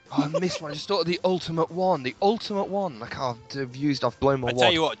 I missed one. I just thought of the ultimate one. The ultimate one. Like I've blown my wad. I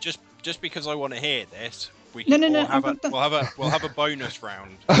tell you what, just because I want to hear this, we No, can no, all no, we'll have a bonus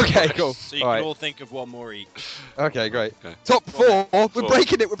round. Okay, cool. So you All can right. all think of one more each. Okay, great. Okay. Top 4. We're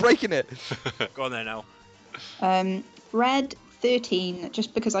breaking it. We're breaking it. Go on then, Elle. Red 13,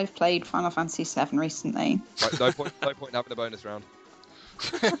 just because I've played Final Fantasy 7 recently. Right, no point in having a bonus round.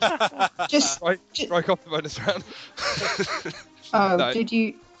 Just Strike off the bonus round. oh, No. did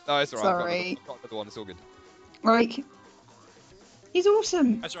you? No, it's alright. Sorry. I've got another one. It's all good. Like, he's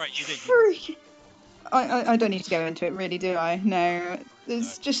awesome. That's right, you did. Freak. I don't need to go into it, really, do I? No.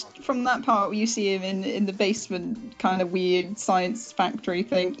 It's just from that part where you see him in the basement, kind of weird science factory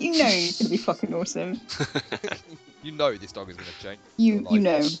thing. You know he's gonna be fucking awesome. You know this dog is going to change. You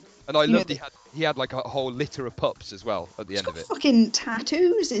know. And I You loved know he had like a whole litter of pups as well at the end of it. Fucking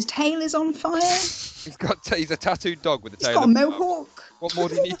tattoos. His tail is on fire. He's a tattooed dog with a He's tail. got a of mohawk. What more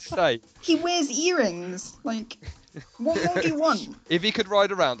do you need to say? He wears earrings. Like, what more do you want? If he could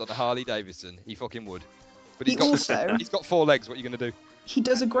ride around on a Harley Davidson, he fucking would. But He also- he's got 4 legs. What are you going to do? He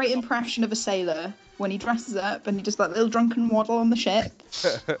does a great impression of a sailor when he dresses up and he does that little drunken waddle on the ship.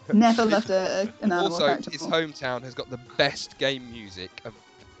 Never loved an animal Also, character his before. hometown has got the best game music of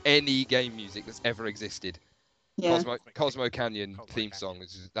any game music that's ever existed. Yeah. Cosmo Canyon theme song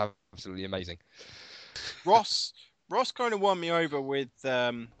is absolutely amazing. Ross kind of won me over with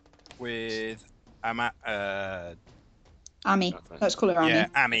Ami. Let's call her Ami.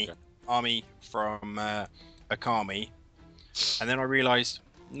 Yeah, Ami from Okami. And then I realised,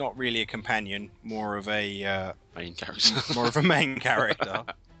 not really a companion, more of a Main character. more of a main character.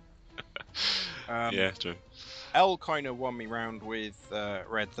 Yeah, true. Elle kind of won me round with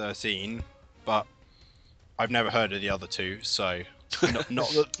Red 13, but I've never heard of the other 2, so not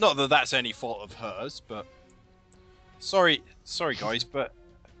that that's any fault of hers, but sorry guys, but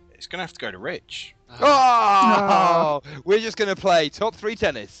it's gonna have to go to Rich. Oh! We're just going to play top 3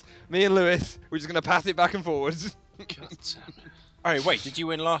 tennis. Me and Lewis, we're just going to pass it back and forwards. God damn it. Oh wait, did you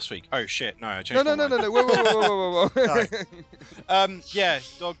win last week? Oh shit, no, I changed No. my mind. Whoa. Yeah,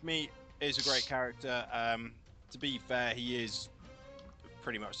 Dog Meat is a great character. To be fair, he is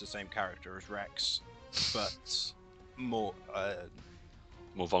pretty much the same character as Rex, but more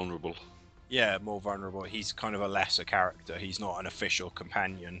vulnerable. Yeah, more vulnerable. He's kind of a lesser character. He's not an official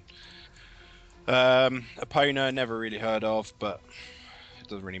companion. Epona, never really heard of, but it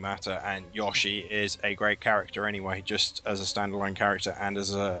doesn't really matter. And Yoshi is a great character anyway, just as a standalone character and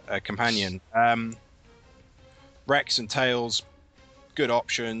as a companion. Rex and Tails, good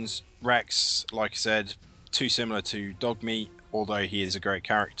options. Rex, like I said, too similar to Dogmeat, although he is a great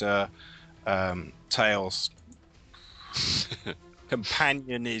character. Tails,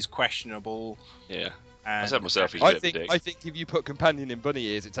 companion is questionable. Yeah. I said myself, he's I a bit of a dick. I think if you put companion in bunny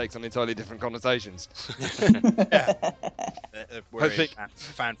ears, it takes on entirely different connotations. We're in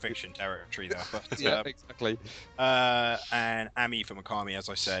fan fiction territory there. But, yeah, exactly. And Ami from Akami, as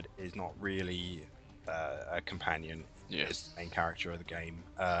I said, is not really a companion. Yeah. Is the main character of the game,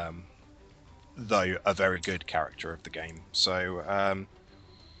 though a very good character of the game. So,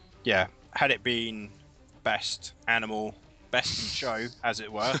 yeah, had it been best animal, best in show, as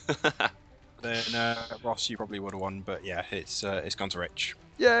it were, then Ross, you probably would have won. But yeah, it's gone to Rich.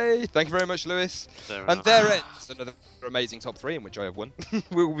 Yay! Thank you very much, Lewis. And there ends another amazing top 3 in which I have won.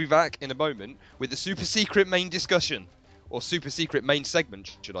 We'll be back in a moment with the super secret main discussion, or super secret main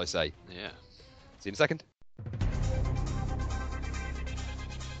segment, should I say? Yeah. See you in a second.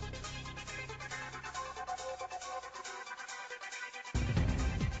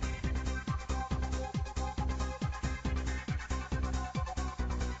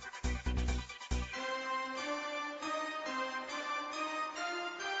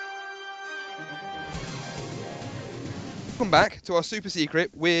 Welcome back to our super secret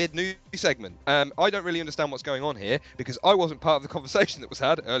weird new segment. I don't really understand what's going on here because I wasn't part of the conversation that was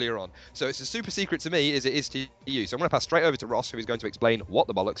had earlier on. So it's as super secret to me as it is to you. So I'm going to pass straight over to Ross, who is going to explain what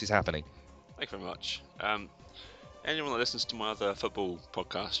the bollocks is happening. Thank you very much. Anyone that listens to my other football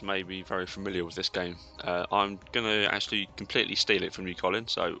podcast may be very familiar with this game. I'm going to actually completely steal it from you, Colin,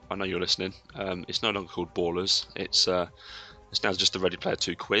 so I know you're listening. It's no longer called Ballers. It's now just the Ready Player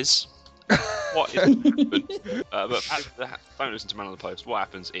 2 quiz. What is but don't listen to Man on the Post. What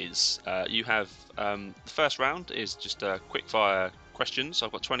happens is you have the first round is just quick fire questions.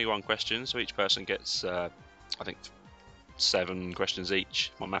 I've got 21 questions, so each person gets I think 7 questions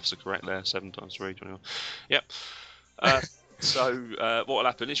each. My maths are correct there. 7 times 3, 21. Yep. So what will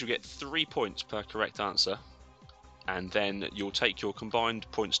happen is you'll get 3 points per correct answer, and then you'll take your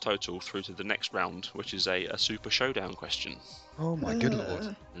combined points total through to the next round, which is a super showdown question. Oh my good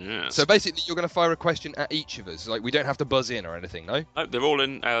lord. Yeah. So basically you're going to fire a question at each of us. Like, we don't have to buzz in or anything, no? No, they're all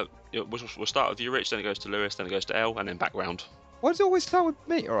in. We'll start with you, Rich, then it goes to Lewis, then it goes to Elle, and then back round. Why does it always start with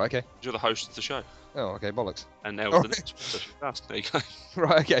me? Alright, okay. You're the host of the show. Oh, okay, bollocks. And Elle's All the next one, so she's last. There you go.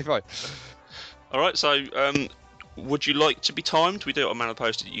 Right, okay, fine. Alright, so would you like to be timed? We do it on Man of the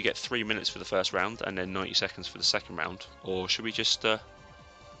Post. You get 3 minutes for the first round and then 90 seconds for the second round. Or should we just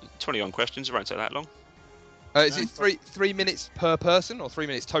 21 questions? It won't take that long. Is it 3 minutes per person or 3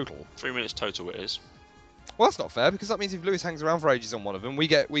 minutes total? 3 minutes total it is. Well, that's not fair because that means if Lewis hangs around for ages on one of them, we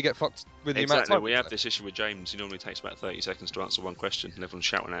get fucked with the amount of time. We have this issue with James. He normally takes about 30 seconds to answer one question, and everyone's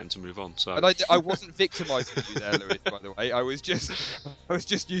shouting at him to move on. So. And I wasn't victimising you there, Lewis. By the way, I was just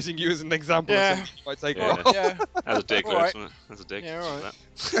using you as an example of something you might take on. Yeah. As a dig, Right. As a dig. Yeah, all right.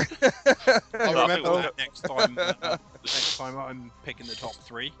 I'll remember next time I'm picking the top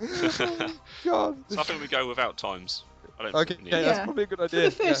 3. God. So I think we go without times. Okay, that's probably a good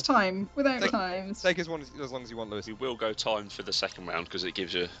idea. For the first time, without times. Take as long as you want, Lewis. We will go timed for the second round because it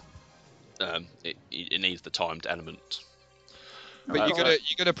gives you. It needs the timed element. But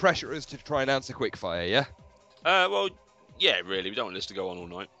you're gonna pressure us to try and answer quick fire, yeah? Well, yeah, really. We don't want this to go on all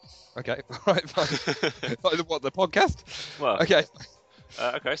night. Okay, all right, fine. What, the podcast? Well, okay.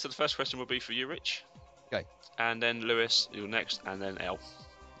 Okay, so the first question will be for you, Rich. Okay. And then Lewis, you're next, and then Elle.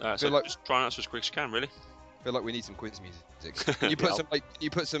 So just try and answer as quick as you can, really. I feel like we need some quiz music. Can you put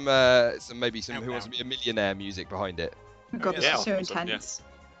some maybe some Who Wants to Be a Millionaire music behind it? Oh god, this is so intense.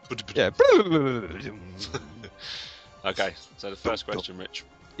 Yeah. Okay, so the first question, Rich.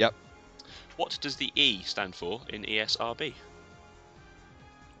 Yep. What does the E stand for in ESRB?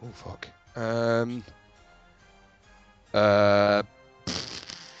 Oh fuck. You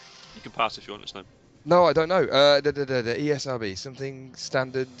can pass if you want. It's no. No, I don't know. The ESRB, something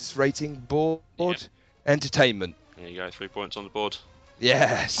standards rating board. Yep. Entertainment. There you go, 3 points on the board.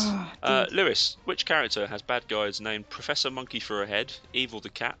 Yes. Lewis, which character has bad guys named Professor Monkey for a Head, Evil the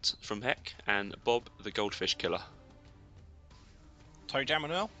Cat from Heck, and Bob the Goldfish Killer? Toe Jam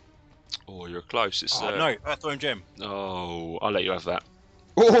and Earl? Oh, you're close. It's no, Earthworm Jim. Oh, I'll let you have that.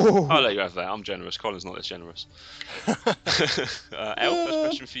 Oh. I'll let you have that. I'm generous. Colin's not this generous. Elle, first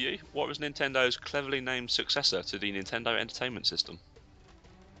question for you. What was Nintendo's cleverly named successor to the Nintendo Entertainment System?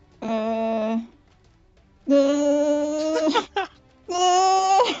 The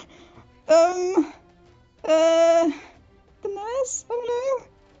NES? Oh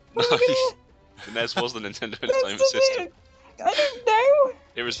no. The NES was the Nintendo Entertainment System. I don't know.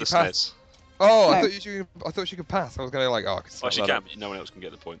 It was the SNES. Oh, No. I thought you could pass. I was going to Oh, she can, but no one else can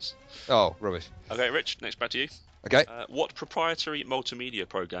get the points. Oh, rubbish. Okay, Rich, next back to you. Okay. What proprietary multimedia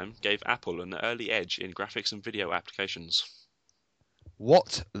program gave Apple an early edge in graphics and video applications?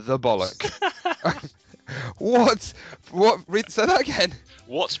 What the bollock? What? Say that again.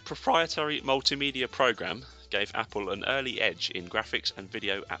 What proprietary multimedia program gave Apple an early edge in graphics and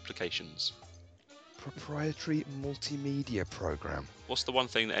video applications? Proprietary multimedia program. What's the one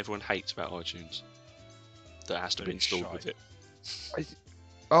thing that everyone hates about iTunes that has to be installed with it?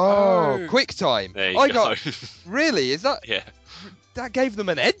 QuickTime. There you go. Really? Is that? Yeah. That gave them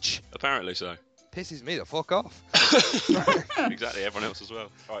an edge? Apparently so. Pisses me the fuck off. Exactly, everyone else as well.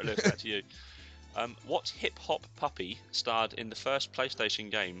 Alright, Lewis, back to you. What hip-hop puppy starred in the first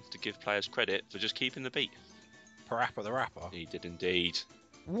PlayStation game to give players credit for just keeping the beat? Parappa the Rapper. He did indeed.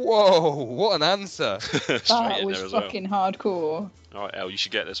 Whoa, what an answer. That was fucking hardcore. Alright, Elle, you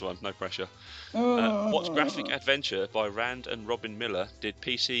should get this one, no pressure. What graphic adventure by Rand and Robin Miller did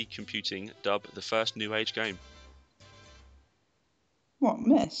PC Computing dub the first New Age game? What,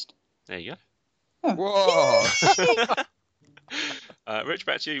 Myst? There you go. Oh. Whoa! Rich,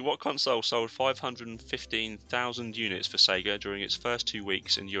 back to you. What console sold 515,000 units for Sega during its first 2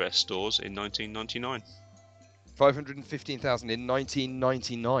 weeks in US stores in 1999? 515,000 in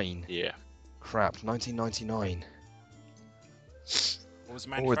 1999. Yeah. Crap, 1999. What was the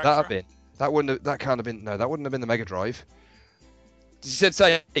What would manufacturer? that have been? That can't have been. No, that wouldn't have been the Mega Drive. You said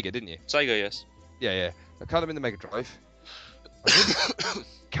Sega, didn't you? Sega, yes. Yeah. That can't have been the Mega Drive.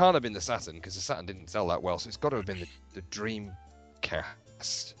 Can't have been the Saturn because the Saturn didn't sell that well, so it's got to have been the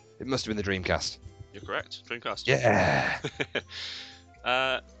Dreamcast. It must have been the Dreamcast. You're correct. Dreamcast. Yeah.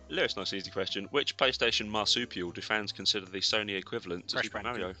 Lewis, nice easy question. Which PlayStation marsupial do fans consider the Sony equivalent to Super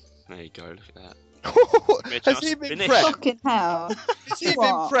Mario? There you go. Look at that. Has he been Finish. prepped? Fucking hell. Has he been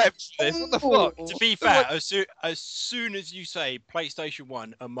prepped for this? What the fuck? To be fair, as soon as you say PlayStation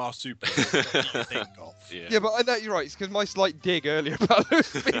 1 and marsupial, what do you think of? Yeah, but I know you're right. It's because my slight dig earlier about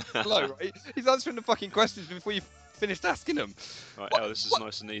Lewis being slow, right? He's answering the fucking questions before you finished asking them. Right, Elle, this is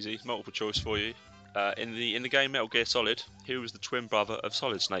nice and easy. Multiple choice for you. In the game Metal Gear Solid, who was the twin brother of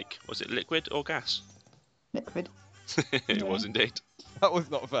Solid Snake? Was it Liquid or Gas? Liquid. It was indeed. That was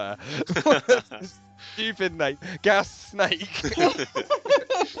not fair. Stupid name. Gas Snake. Rich,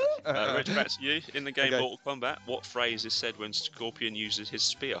 back to you. In the game Mortal Kombat, what phrase is said when Scorpion uses his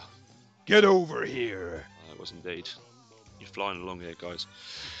spear? Get over here. It was indeed. You're flying along here, guys.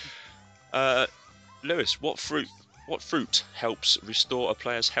 Lewis, what fruit helps restore a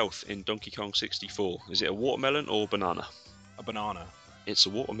player's health in Donkey Kong 64? Is it a watermelon or banana? A banana. It's a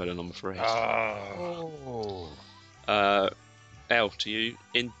watermelon, I'm afraid. Oh. Elle, to you.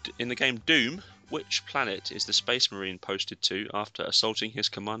 In the game Doom, which planet is the Space Marine posted to after assaulting his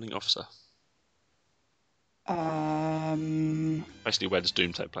commanding officer? Basically, where does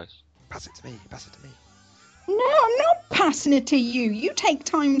Doom take place? Pass it to me. No, I'm not passing it to you. You take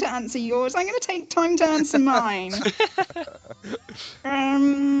time to answer yours. I'm going to take time to answer mine. I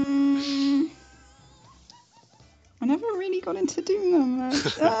never really got into Doom that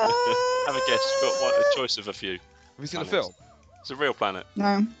much. Have a guess. You've got a choice of a few. Have you seen the film? It's a real planet.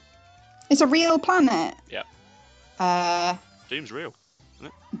 No. It's a real planet. Yeah. Doom's real,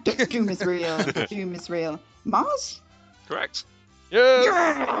 isn't it? Doom is real. Doom is real. Mars? Correct.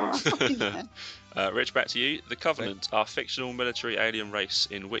 Yeah. Rich, back to you. The Covenant are fictional military alien race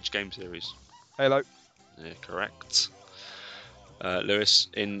in which game series? Halo. Yeah, correct. Lewis,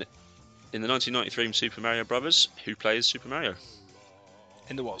 in the 1993 Super Mario Brothers, who plays Super Mario?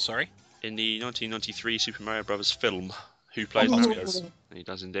 In the what, sorry? In the 1993 Super Mario Brothers film, who plays Mario? He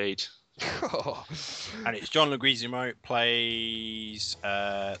does indeed. And it's John Leguizamo plays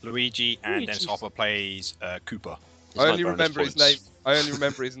Luigi, and Dennis Hopper plays Koopa. I only remember his name. I only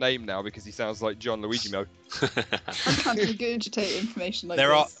remember his name now because he sounds like John Luigi Mo. I can't regurgitate information like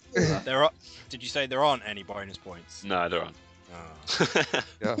there this. Are. Did you say there aren't any bonus points? No, there aren't.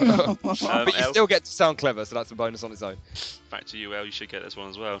 Oh. But you still get to sound clever, so that's a bonus on its own. Back to you, Elle. You should get this one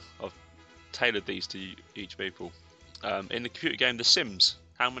as well. I've tailored these to each people. In the computer game The Sims,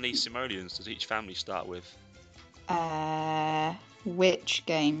 how many simoleons does each family start with? Which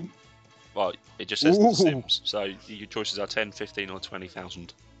game? Well, it just says The Sims, so your choices are 10, 15 or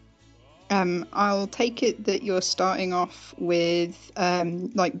 20,000. I'll take it that you're starting off with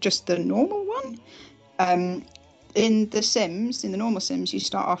like just the normal one. In The Sims, in the normal Sims, you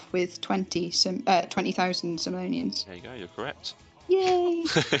start off with 20,000 simoleons. There you go, you're correct. Yay!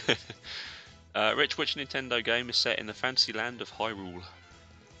 Rich, which Nintendo game is set in the fantasy land of Hyrule?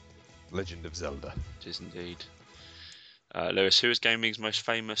 Legend of Zelda. It is indeed. Lewis, who is gaming's most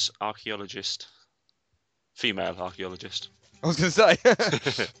famous archaeologist? Female archaeologist. I was going to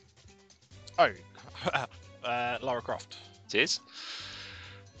say. Lara Croft. It is.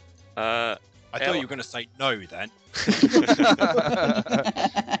 I thought you were going to say no then.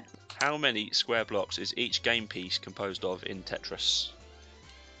 How How many square blocks is each game piece composed of in Tetris?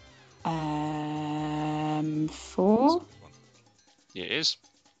 4. Yeah, it is.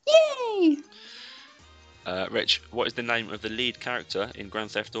 Yay! Rich, what is the name of the lead character in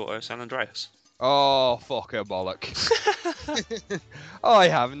Grand Theft Auto San Andreas? Oh, fuck a bollock. I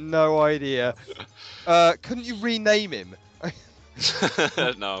have no idea. Couldn't you rename him?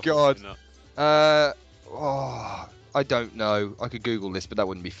 No. God. Not. I don't know. I could Google this, but that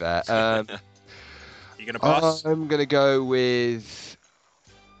wouldn't be fair. You gonna pass? I'm gonna go with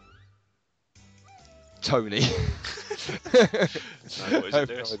No, Tony. what is it,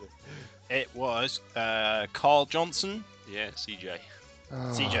 Lewis? It was Carl Johnson. Yeah, CJ.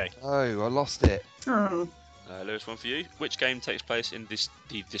 CJ. Oh, I lost it. Oh. Lewis, one for you. Which game takes place in the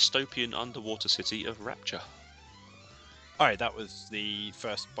dystopian underwater city of Rapture? Alright, that was the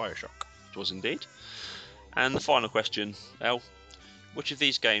first Bioshock. It was indeed. And the final question, El. Which of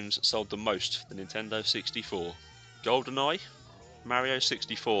these games sold the most for the Nintendo 64? GoldenEye, Mario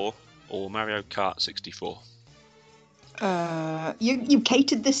 64, or Mario Kart 64? You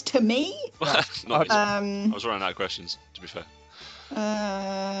catered this to me? Not I was running out of questions, to be fair.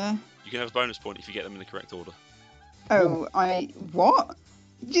 Uh. You can have a bonus point if you get them in the correct order. Oh, what?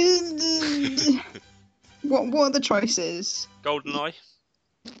 What are the choices? GoldenEye,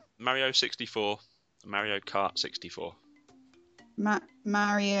 Mario 64, Mario Kart 64.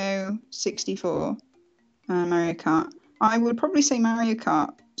 Mario 64, Mario Kart. I would probably say Mario Kart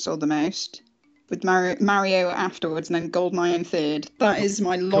sold the most, with Mario afterwards, and then GoldenEye in third. That is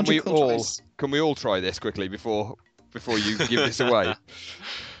my logical choice. Can we all try this quickly before you give this away?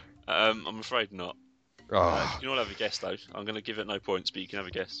 I'm afraid not. Oh. You can all have a guess, though. I'm going to give it no points, but you can have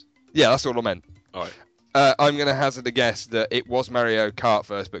a guess. Yeah, that's all I meant. All right. I'm going to hazard a guess that it was Mario Kart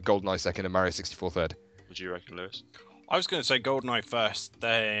first, but GoldenEye second and Mario 64 third. What do you reckon, Lewis? I was going to say GoldenEye first,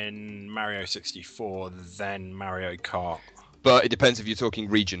 then Mario 64, then Mario Kart. But it depends if you're talking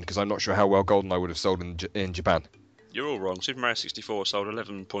region, because I'm not sure how well GoldenEye would have sold in Japan. You're all wrong. Super Mario 64 sold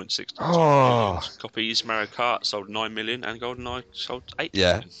 11.6 Oh. million copies. Mario Kart sold 9 million, and GoldenEye sold 8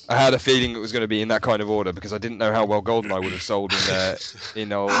 Yeah, million. I had a feeling it was going to be in that kind of order because I didn't know how well GoldenEye would have sold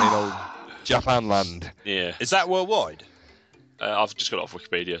in old Japan land. Yeah. Is that worldwide? I've just got it off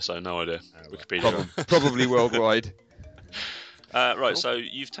Wikipedia, so no idea. Wikipedia. Probably worldwide. Right, Cool. so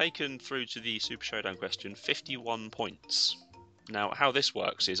you've taken through to the Super Showdown question 51 points. Now, how this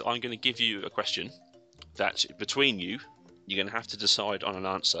works is I'm going to give you a question that between you, you're going to have to decide on an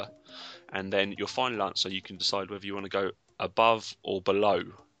answer, and then your final answer, you can decide whether you want to go above or below,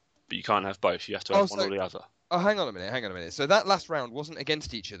 but you can't have both. You have to have one or the other. Oh, hang on a minute. So that last round wasn't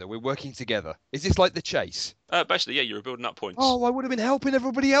against each other. We're working together. Is this like the chase? Basically, yeah, you're building up points. Oh, I would have been helping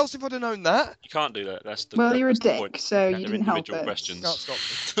everybody else if I'd have known that. You can't do that. That's the Well, you're a that's the dick, point. so you They're didn't help individual us. questions. Can't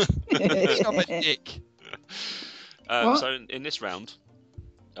stop me. Stop a dick. What? So in this round,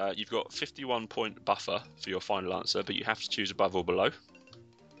 you've got 51-point buffer for your final answer, but you have to choose above or below.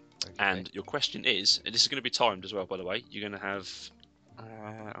 Okay. And your question is, and this is going to be timed as well, by the way. You're going to have,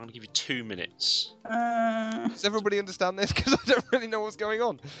 I'm going to give you 2 minutes. Does everybody understand this? Because I don't really know what's going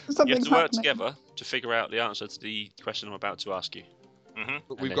on. You have to work together to figure out the answer to the question I'm about to ask you. Mm-hmm.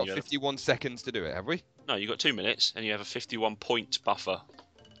 But And we've then got you have- 51 seconds to do it, have we? No, you've got 2 minutes, and you have a 51-point buffer.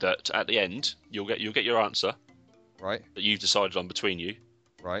 That at the end you'll get your answer Right, that you've decided on between you,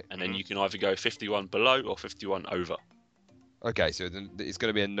 right. and then you can either go 51 below or 51 over. Okay, so then it's going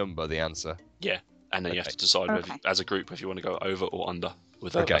to be a number, the answer. Yeah, and then you have Okay. to decide whether, Okay. as a group, if you want to go over or under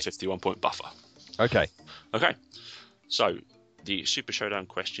with a Okay. 51-point buffer. Okay. Okay, so the Super Showdown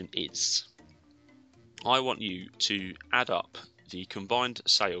question is: I want you to add up the combined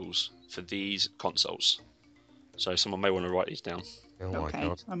sales for these consoles. So someone may want to write these down. Oh my Okay,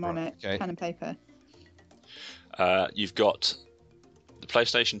 god. I'm on it. Okay. Pen and paper. You've got the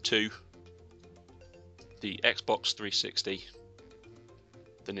PlayStation 2, the Xbox 360,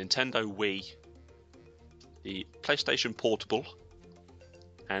 the Nintendo Wii, the PlayStation Portable,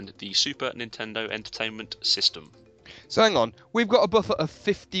 and the Super Nintendo Entertainment System. So hang on, we've got a buffer of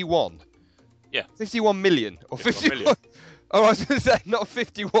 51. Yeah. 51 million or 51 51. million. Oh, I was going to say not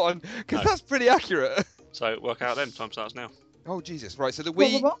 51 because No. that's pretty accurate. So work out then. Time starts now. Oh Jesus! Right. So the What,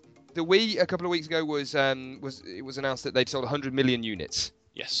 Wii, what? the Wii a couple of weeks ago was announced that they'd sold 100 million units.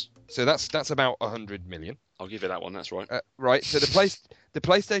 Yes, So that's about 100 million. I'll give you that one. That's right. Right. So the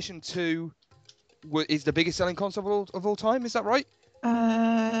PlayStation 2 is the biggest selling console of all time. Is that right?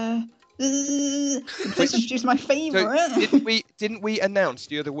 PlayStation is my favourite. So didn't we announce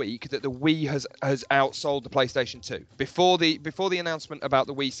the other week that the Wii has outsold the PlayStation 2 before the announcement about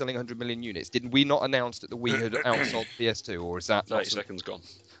the Wii selling 100 million units? Didn't we not announce that the Wii had outsold the PS2, or is that 30 seconds gone?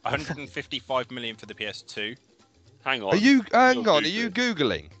 155 million for the PS2. Hang on. Are you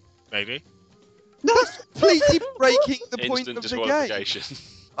googling? Maybe. That's completely breaking the point Instant of the game. disqualification.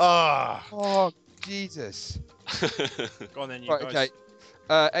 Oh, Jesus. Go on then, you Right, guys. okay.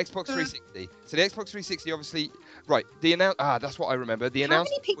 Xbox 360. So the Xbox 360, obviously, right? That's what I remember. How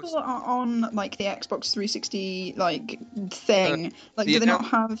many people are on like the Xbox 360 thing? Do they not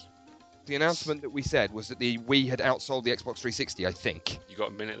have? The announcement that we said was that the Wii had outsold the Xbox 360. I think. You got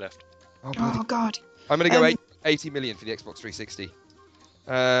a minute left. Oh God. I'm going to go 80 million for the Xbox 360.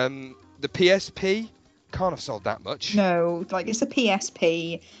 The PSP can't have sold that much. No, it's a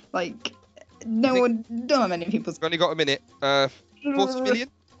PSP. Not many people's. We've only got a minute. 40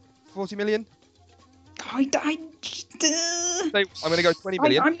 million? 40 million? I'm going to go 20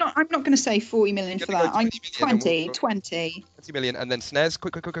 million. I'm not going to say 40 million for that. I'm 20. 20 million, and then SNES.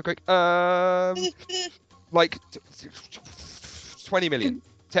 Quick. 20 million.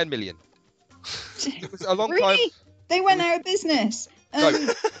 10 million. It was a long time. They went out of business. So,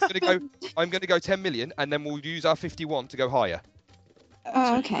 I'm going to go 10 million, and then we'll use our 51 to go higher.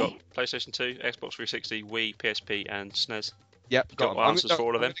 Okay. You've got PlayStation 2, Xbox 360, Wii, PSP, and SNES. Yep, got answers for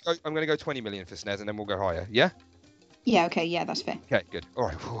all of them. I'm going to go 20 million for SNES, and then we'll go higher. Yeah? Yeah, okay, yeah, that's fair. Okay, good. All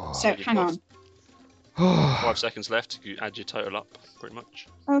right. So, hang on. 5 seconds left. You add your total up, pretty much.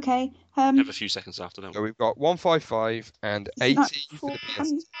 Okay. You have a few seconds after that. So we've got 155 and 80 for the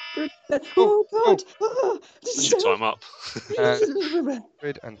PS. Oh, God. Time up.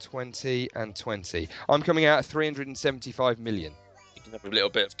 120 and 20. I'm coming out at 375 million. You can have a little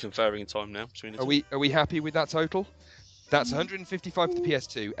bit of conferring time now between the two. Are we happy with that total? That's 155 for the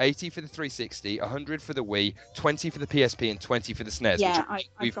PS2, 80 for the 360, 100 for the Wii, 20 for the PSP, and 20 for the SNES. Yeah,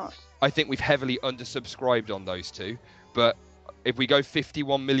 I think we've heavily undersubscribed on those two. But if we go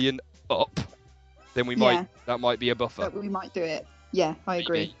 51 million up, then that might be a buffer. We might do it. Yeah, I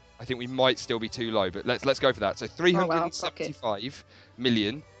agree. Maybe. I think we might still be too low, but let's go for that. So 375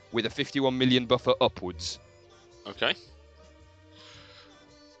 million with a 51 million buffer upwards. Okay.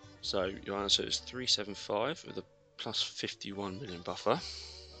 So your answer is 375 with a plus 51 million buffer.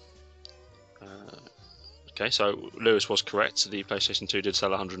 Okay, so Lewis was correct. So the PlayStation 2 did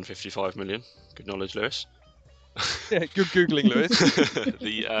sell 155 million. Good knowledge, Lewis. Yeah, good googling, Lewis.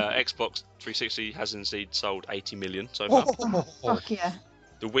 The Xbox 360 has indeed sold 80 million so far. Fuck yeah.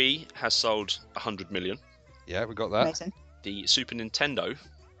 The Wii has sold 100 million. Yeah, we got that. Amazing. The Super Nintendo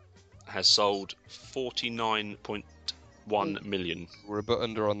has sold 49.1 million. We're a bit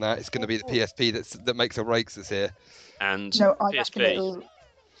under on that. It's going to be the PSP that makes or breaks us here. And I PSP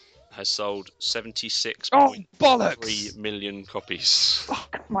has sold 76.3 million copies.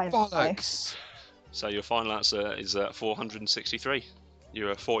 Fuck my bollocks. So your final answer is 463.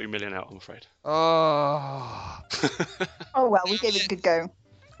 You're 40 million out, I'm afraid. Oh. Oh well, we gave it a good go.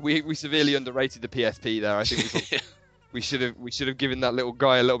 We severely underrated the PSP there. I think we should have given that little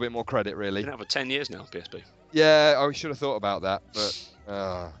guy a little bit more credit, really. Been out for 10 years now, PSP. Yeah, I should have thought about that, but.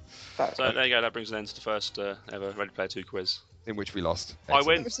 So there you go. That brings an end to the first ever Ready Player 2 quiz, in which we lost. I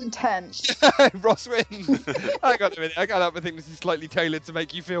win. It was intense. Ross wins. Hang on a minute. I can't help but think this is slightly tailored to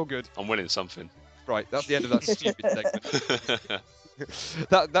make you feel good. I'm winning something. Right, that's the end of that stupid segment.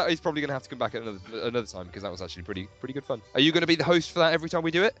 That is probably going to have to come back at another time because that was actually pretty good fun. Are you going to be the host for that every time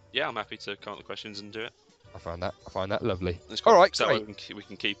we do it? Yeah, I'm happy to count the questions and do it. I find that lovely. All right, so great. we can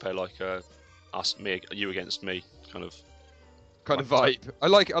keep you against me kind of vibe. I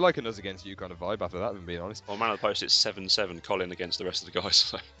like an us against you kind of vibe after that, if I'm being honest. Well, man of the post, it's 7-7 Colin against the rest of the guys.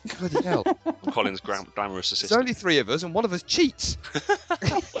 So. Bloody hell. I'm Colin's glamorous There's assistant. only 3 of us and one of us cheats.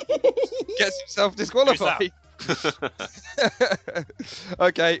 Gets himself disqualified.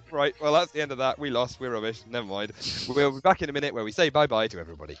 Okay, right. Well, that's the end of that. We lost. We're rubbish. Never mind. We'll be back in a minute where we say bye-bye to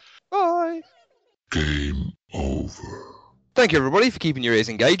everybody. Bye. Game over. Thank you, everybody, for keeping your ears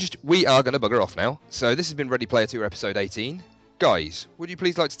engaged. We are going to bugger off now. So this has been Ready Player 2 episode 18. Guys, would you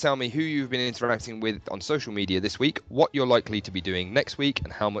please like to tell me who you've been interacting with on social media this week, what you're likely to be doing next week,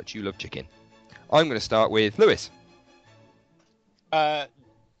 and how much you love chicken? I'm going to start with Lewis. Mr.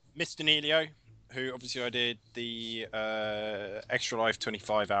 Neilio, who obviously I did the Extra Life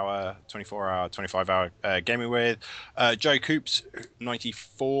 24-hour, 25-hour gaming with. Joe Coops,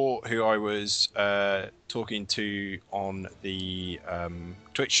 94, who I was talking to on the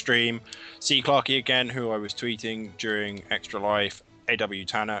Twitch stream. C. Clarkey again, who I was tweeting during Extra Life. AW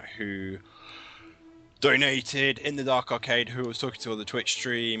Tanner, who donated. In the Dark Arcade, who I was talking to on the Twitch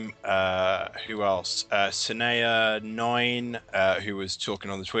stream. Who else? Sinea9, who was talking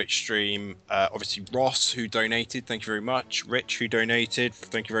on the Twitch stream. Obviously Ross, who donated. Thank you very much. Rich, who donated.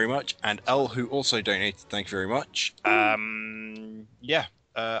 Thank you very much. And Elle, who also donated. Thank you very much. Yeah,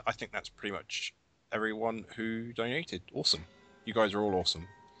 I think that's pretty much everyone who donated. Awesome. You guys are all awesome.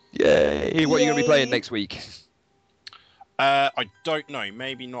 Yay! What are you going to be playing next week? I don't know.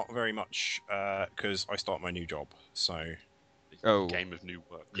 Maybe not very much, because I start my new job. So, game of new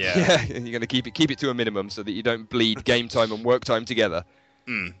work. Yeah, you're going to keep it to a minimum so that you don't bleed game time and work time together.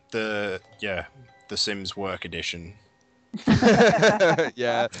 The Sims Work Edition.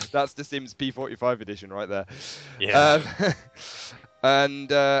 Yeah, that's the Sims P45 edition right there. Yeah.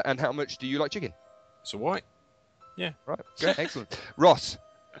 And how much do you like chicken? So what? Yeah. Right. Great. Excellent. Ross.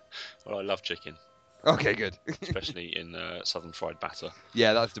 Well, I love chicken. Okay, good. Especially in southern fried batter.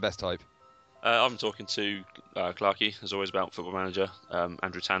 Yeah, that's the best type. I'm talking to Clarky, as always, about Football Manager,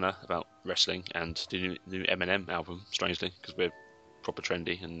 Andrew Tanner about wrestling, and the new Eminem album, strangely, because we're proper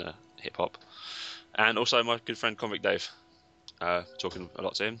trendy and hip-hop. And also my good friend Convict Dave, talking a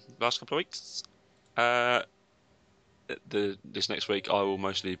lot to him last couple of weeks. This next week I will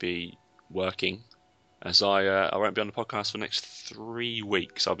mostly be working, as I won't be on the podcast for the next 3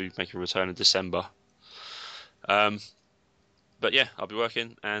 weeks. I'll be making a return in December. But yeah, I'll be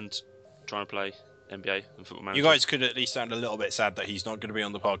working and trying to play NBA and Football Manager. You guys could at least sound a little bit sad that he's not going to be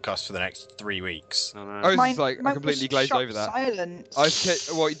on the podcast for the next 3 weeks. I know. I was I completely glazed over that. Silence.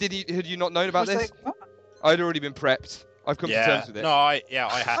 Had you not known about this? Like, what? I'd already been prepped. I've come to terms with it. No, I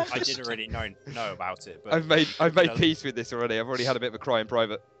did already know about it. But I've made peace with this already. I've already had a bit of a cry in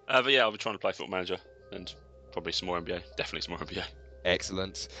private. But yeah, I'll be trying to play Football Manager and probably some more NBA. Definitely some more NBA.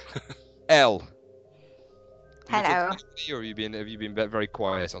 Excellent. Elle. Hello. Or have you been very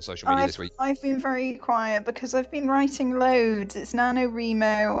quiet on social media this week? I've been very quiet because I've been writing loads. It's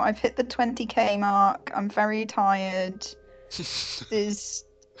NaNoWriMo. I've hit the 20k mark. I'm very tired.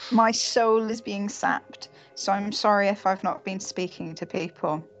 My soul is being sapped. So I'm sorry if I've not been speaking to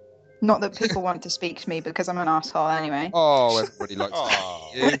people. Not that people want to speak to me because I'm an asshole anyway. Oh, everybody likes to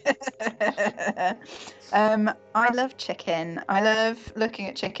you. I love chicken. I love looking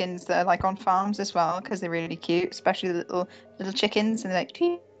at chickens that are like on farms as well because they're really cute, especially the little chickens and they're like,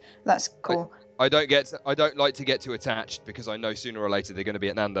 Phew. That's cool. I don't like to get too attached because I know sooner or later they're going to be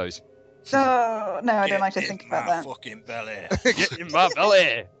at Nando's. Oh no, I don't like to think about that. Fucking belly. Get in my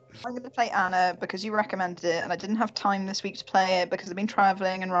belly. I'm going to play Anna because you recommended it, and I didn't have time this week to play it because I've been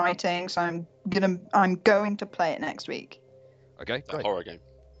traveling and writing. So I'm going to play it next week. Okay, great. Horror game.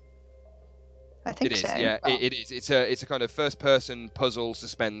 I think so. Yeah, it is. It's a kind of first-person puzzle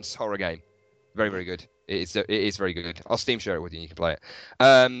suspense horror game. Very, very good. It is very good. I'll Steam share it with you. You can play it.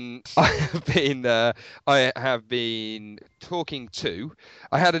 I have been talking to.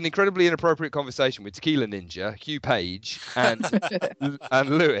 I had an incredibly inappropriate conversation with Tequila Ninja, Hugh Page, and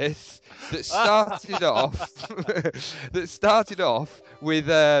Lewis that started off with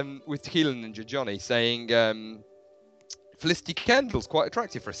Tequila Ninja Johnny saying Felicity Kendall's quite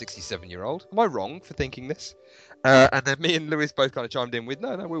attractive for a 67-year-old. Am I wrong for thinking this? And then me and Lewis both kind of chimed in with,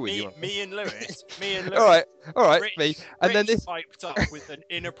 no, we're with you. Me and Lewis. All right, Rich, me. And then this piped up with an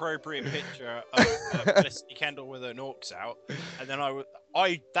inappropriate picture of Felicity Kendall with her norks out, and then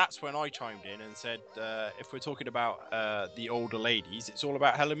that's when I chimed in and said, if we're talking about the older ladies, it's all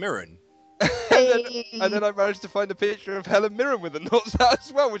about Helen Mirren. and then I managed to find a picture of Helen Mirren with the norks out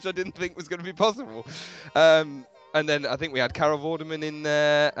as well, which I didn't think was going to be possible. And then I think we had Carol Vorderman in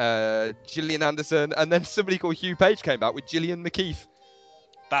there, Gillian Anderson, and then somebody called Hugh Page came out with Gillian McKeith.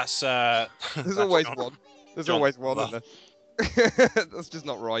 There's always one. There's always one. Isn't there? That's just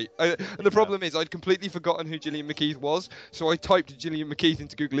not right. And the problem is I'd completely forgotten who Gillian McKeith was, so I typed Gillian McKeith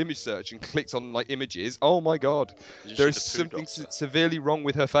into Google image search and clicked on like images. Oh my god, there is something severely wrong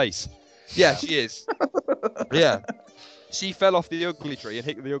with her face. Yeah, she is. Yeah, she fell off the ugly tree and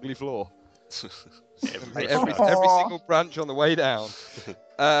hit the ugly floor. Every single branch on the way down.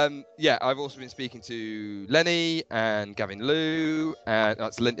 I've also been speaking to Lenny and Gavin Liu, and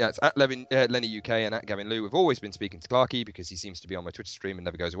that's at Lenny UK and at Gavin Liu. We've always been speaking to Clarky because he seems to be on my Twitter stream and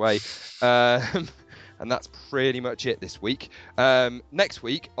never goes away. And that's pretty much it this week. Next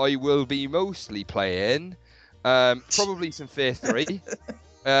week I will be mostly playing probably some Fear 3.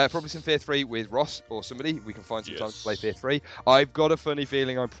 Probably some Fear 3 with Ross or somebody. We can find some time to play Fear 3. I've got a funny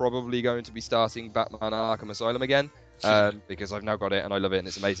feeling I'm probably going to be starting Batman Arkham Asylum again because I've now got it and I love it and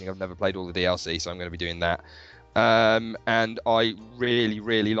it's amazing. I've never played all the DLC, so I'm going to be doing that. And I really,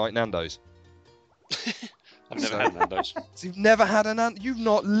 really like Nando's. I've never had Nando's. So you've never had a Nando's? You've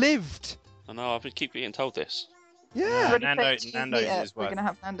not lived. I know, I keep getting told this. Yeah. Nando's is We're worth. gonna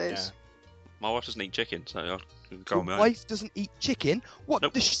have Nando's. My wife doesn't eat chicken, so I can go Your on my own. wife doesn't eat chicken? What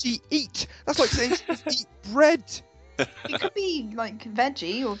Nope. does she eat? That's like saying she doesn't eat bread. It could be like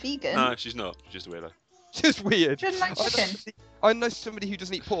veggie or vegan. No, she's not. She's just a weirdo. Just weird. She doesn't like chicken. I know somebody who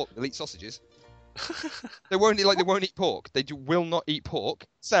doesn't eat pork. They'll eat sausages. They won't eat pork. They will not eat pork.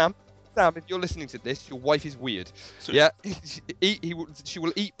 Sam, if you're listening to this, your wife is weird. Yeah, she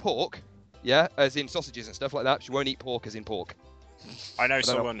will eat pork. Yeah, as in sausages and stuff like that. She won't eat pork as in pork. I know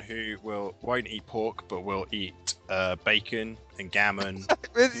someone who won't eat pork, but will eat bacon and gammon.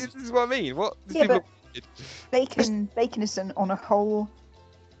 This is what I mean. What? Yeah, but bacon is on a whole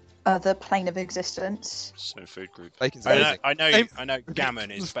other plane of existence. So food group. Bacon's amazing. I know gammon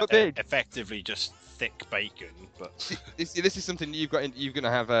is effectively just thick bacon, but this is something you're going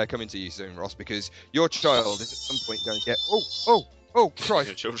to have come into you soon, Ross, because your child is at some point going to get oh Christ.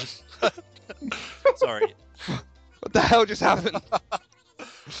 Your children. Sorry. What the hell just happened?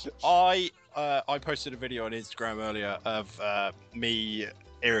 I posted a video on Instagram earlier of me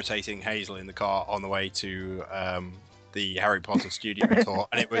irritating Hazel in the car on the way to the Harry Potter studio tour,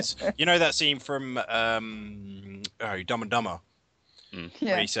 and it was, you know, that scene from Dumb and Dumber,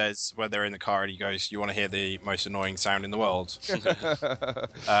 where he says when they're in the car and he goes, "You want to hear the most annoying sound in the world?"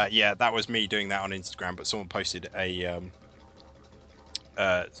 Yeah, that was me doing that on Instagram, but someone posted a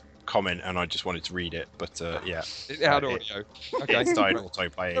comment and I just wanted to read it, but yeah. It had audio. Okay. It started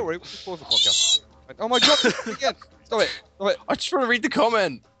auto-playing. Don't worry, we'll just pause the podcast. Oh my god, again. Stop it. I just want to read the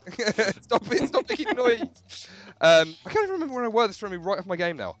comment. Stop making noise. I can't even remember when I word this from me right off my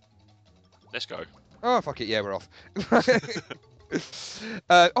game now. Let's go. Oh, fuck it, yeah, we're off.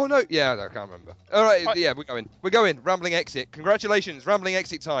 Oh no, yeah, I can't remember. Alright, yeah, we're going. Rambling Exit. Congratulations, Rambling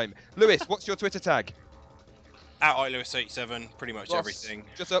Exit time. Lewis, what's your Twitter tag? At iLewis87, pretty much Ross, everything.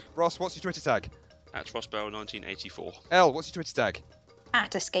 Just up, Ross, what's your Twitter tag? At Rossbell1984. Elle, what's your Twitter tag?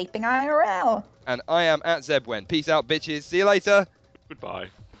 At Escaping IRL. And I am at Zebwen. Peace out, bitches. See you later. Goodbye.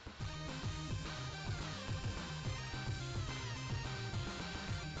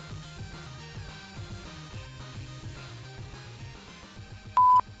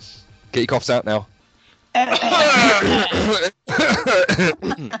 Get your coughs out now. And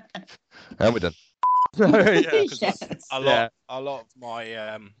we're done. Yes. A lot of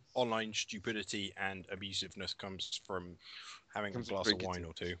my online stupidity and abusiveness comes from having a glass of wine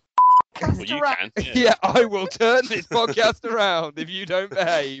or two. Well, you can. Yeah, I will turn this podcast around if you don't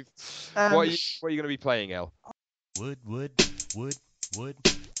behave. What are you going to be playing, Elle? Wood.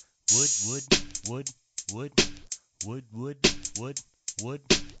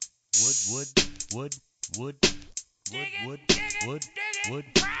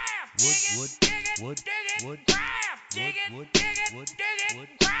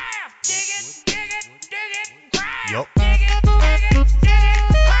 Yup.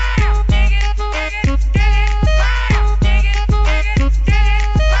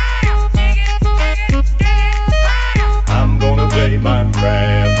 I'm gonna play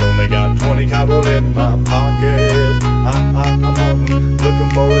Minecraft, only got 20 cobble in my pocket. I'm hunting, looking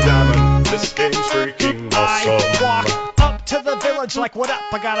for a diamond. This game's freaking awesome. Walk up to the village like, what up?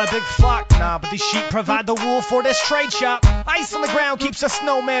 I got a big flock. Nah, but these sheep provide the wool for this trade shop. Ice on the ground keeps a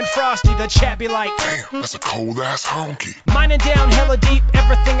snowman frosty. The chat be like, damn, that's a cold ass honky. Mining down hella deep,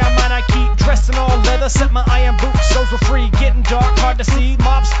 everything I might I keep. Dressed in all leather, set my iron boots, souls were free. Getting dark, hard to see,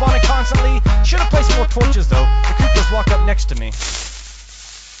 mobs spawning constantly. Should've placed more torches though, the creepers walk up next to me.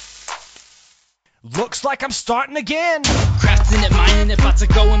 Looks like I'm starting again. Crafting it, mining it, about to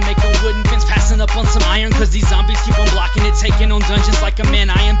go and make a wooden fence. Passing up on some iron, cause these zombies keep on blocking it. Taking on dungeons like a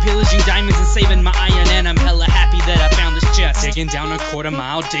man, I am pillaging diamonds and saving my iron. And I'm hella happy that I found this chest. Digging down a quarter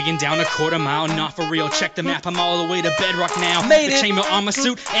mile, not for real. Check the map, I'm all the way to bedrock now. Made the chamber armor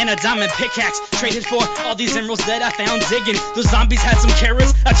suit and a diamond pickaxe. Traded for all these emeralds that I found digging. Those zombies had some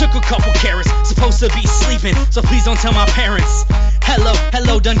carrots, I took a couple carrots. Supposed to be sleeping, so please don't tell my parents.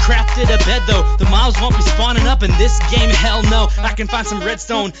 Hello, done crafted a bed though. The mobs won't be spawning up in this game, hell no. I can find some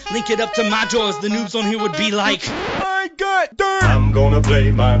redstone, link it up to my drawers. The noobs on here would be like, I got dirt. I'm gonna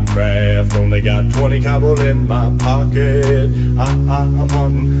play Minecraft, only got 20 cobble in my pocket. I'm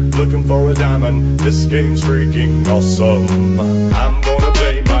hunting, looking for a diamond. This game's freaking awesome. I'm gonna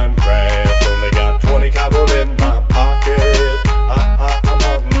play Minecraft, only got 20 cobble in my pocket. I'm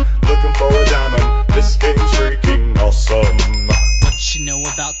hunting, looking for a diamond. This game's freaking awesome. What you know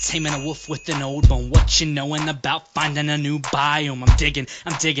about taming a wolf with an old bone? What what you knowin' about finding a new biome. I'm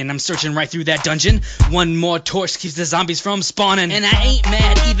digging, I'm searching right through that dungeon. One more torch keeps the zombies from spawning. And I ain't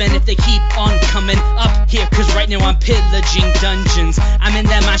mad even if they keep on coming up here, cause right now I'm pillaging dungeons. I'm in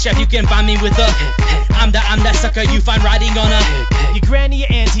that mineshaft, you can find me with a I'm that sucker you find riding on a your granny,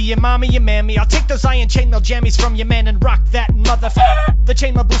 your auntie, your mommy, your mammy. I'll take those iron chainmail jammies from your man and rock that motherfucker. The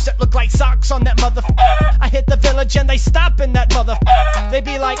chainmail boots that look like socks on that motherfucker. I hit the village and they stop in that motherfucker. They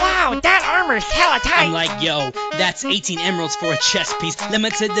be like, wow, that armor's hella tight. I'm like, yo, that's 18 emeralds for a chest piece.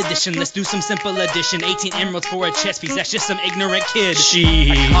 Limited edition, let's do some simple addition. 18 emeralds for a chest piece, that's just some ignorant kid.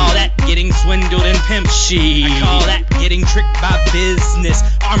 I call that getting swindled and pimped. I call that getting tricked by business.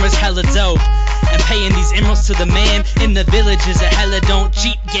 Armor's hella dope. And paying these emeralds to the man in the village is a hella don't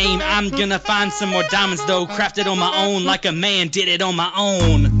cheat game. I'm gonna find some more diamonds though, crafted on my own like a man did it on my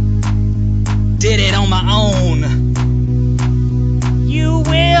own. Did it on my own. You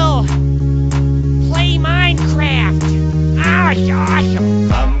will play Minecraft.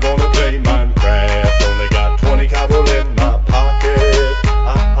 Awesome. I'm gonna play Minecraft. Only got 20 cobble in my pocket.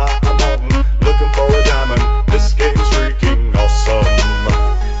 I'm looking for a diamond. This game's freaking awesome.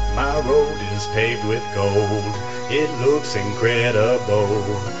 My road is paved with gold. It looks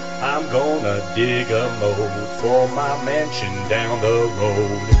incredible. I'm gonna dig a moat for my mansion down the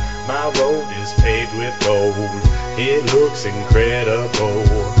road. My road is paved with gold. It looks incredible.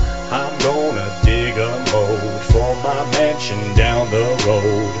 I'm gonna dig a moat for my mansion down the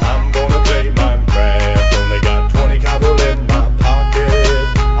road. I'm gonna play Minecraft. Only got 20 cobble in my pocket.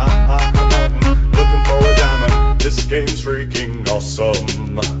 I'm looking for a diamond. This game's freaking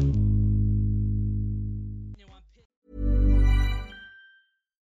awesome.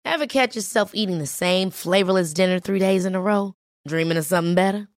 Ever catch yourself eating the same flavorless dinner 3 days in a row? Dreaming of something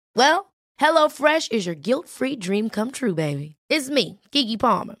better? Well, HelloFresh is your guilt-free dream come true, baby. It's me, Keke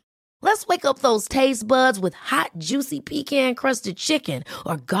Palmer. Let's wake up those taste buds with hot, juicy pecan-crusted chicken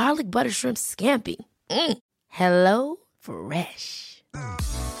or garlic butter shrimp scampi. Hello Fresh.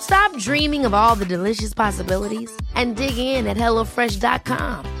 Stop dreaming of all the delicious possibilities and dig in at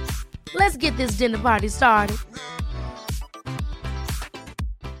HelloFresh.com. Let's get this dinner party started.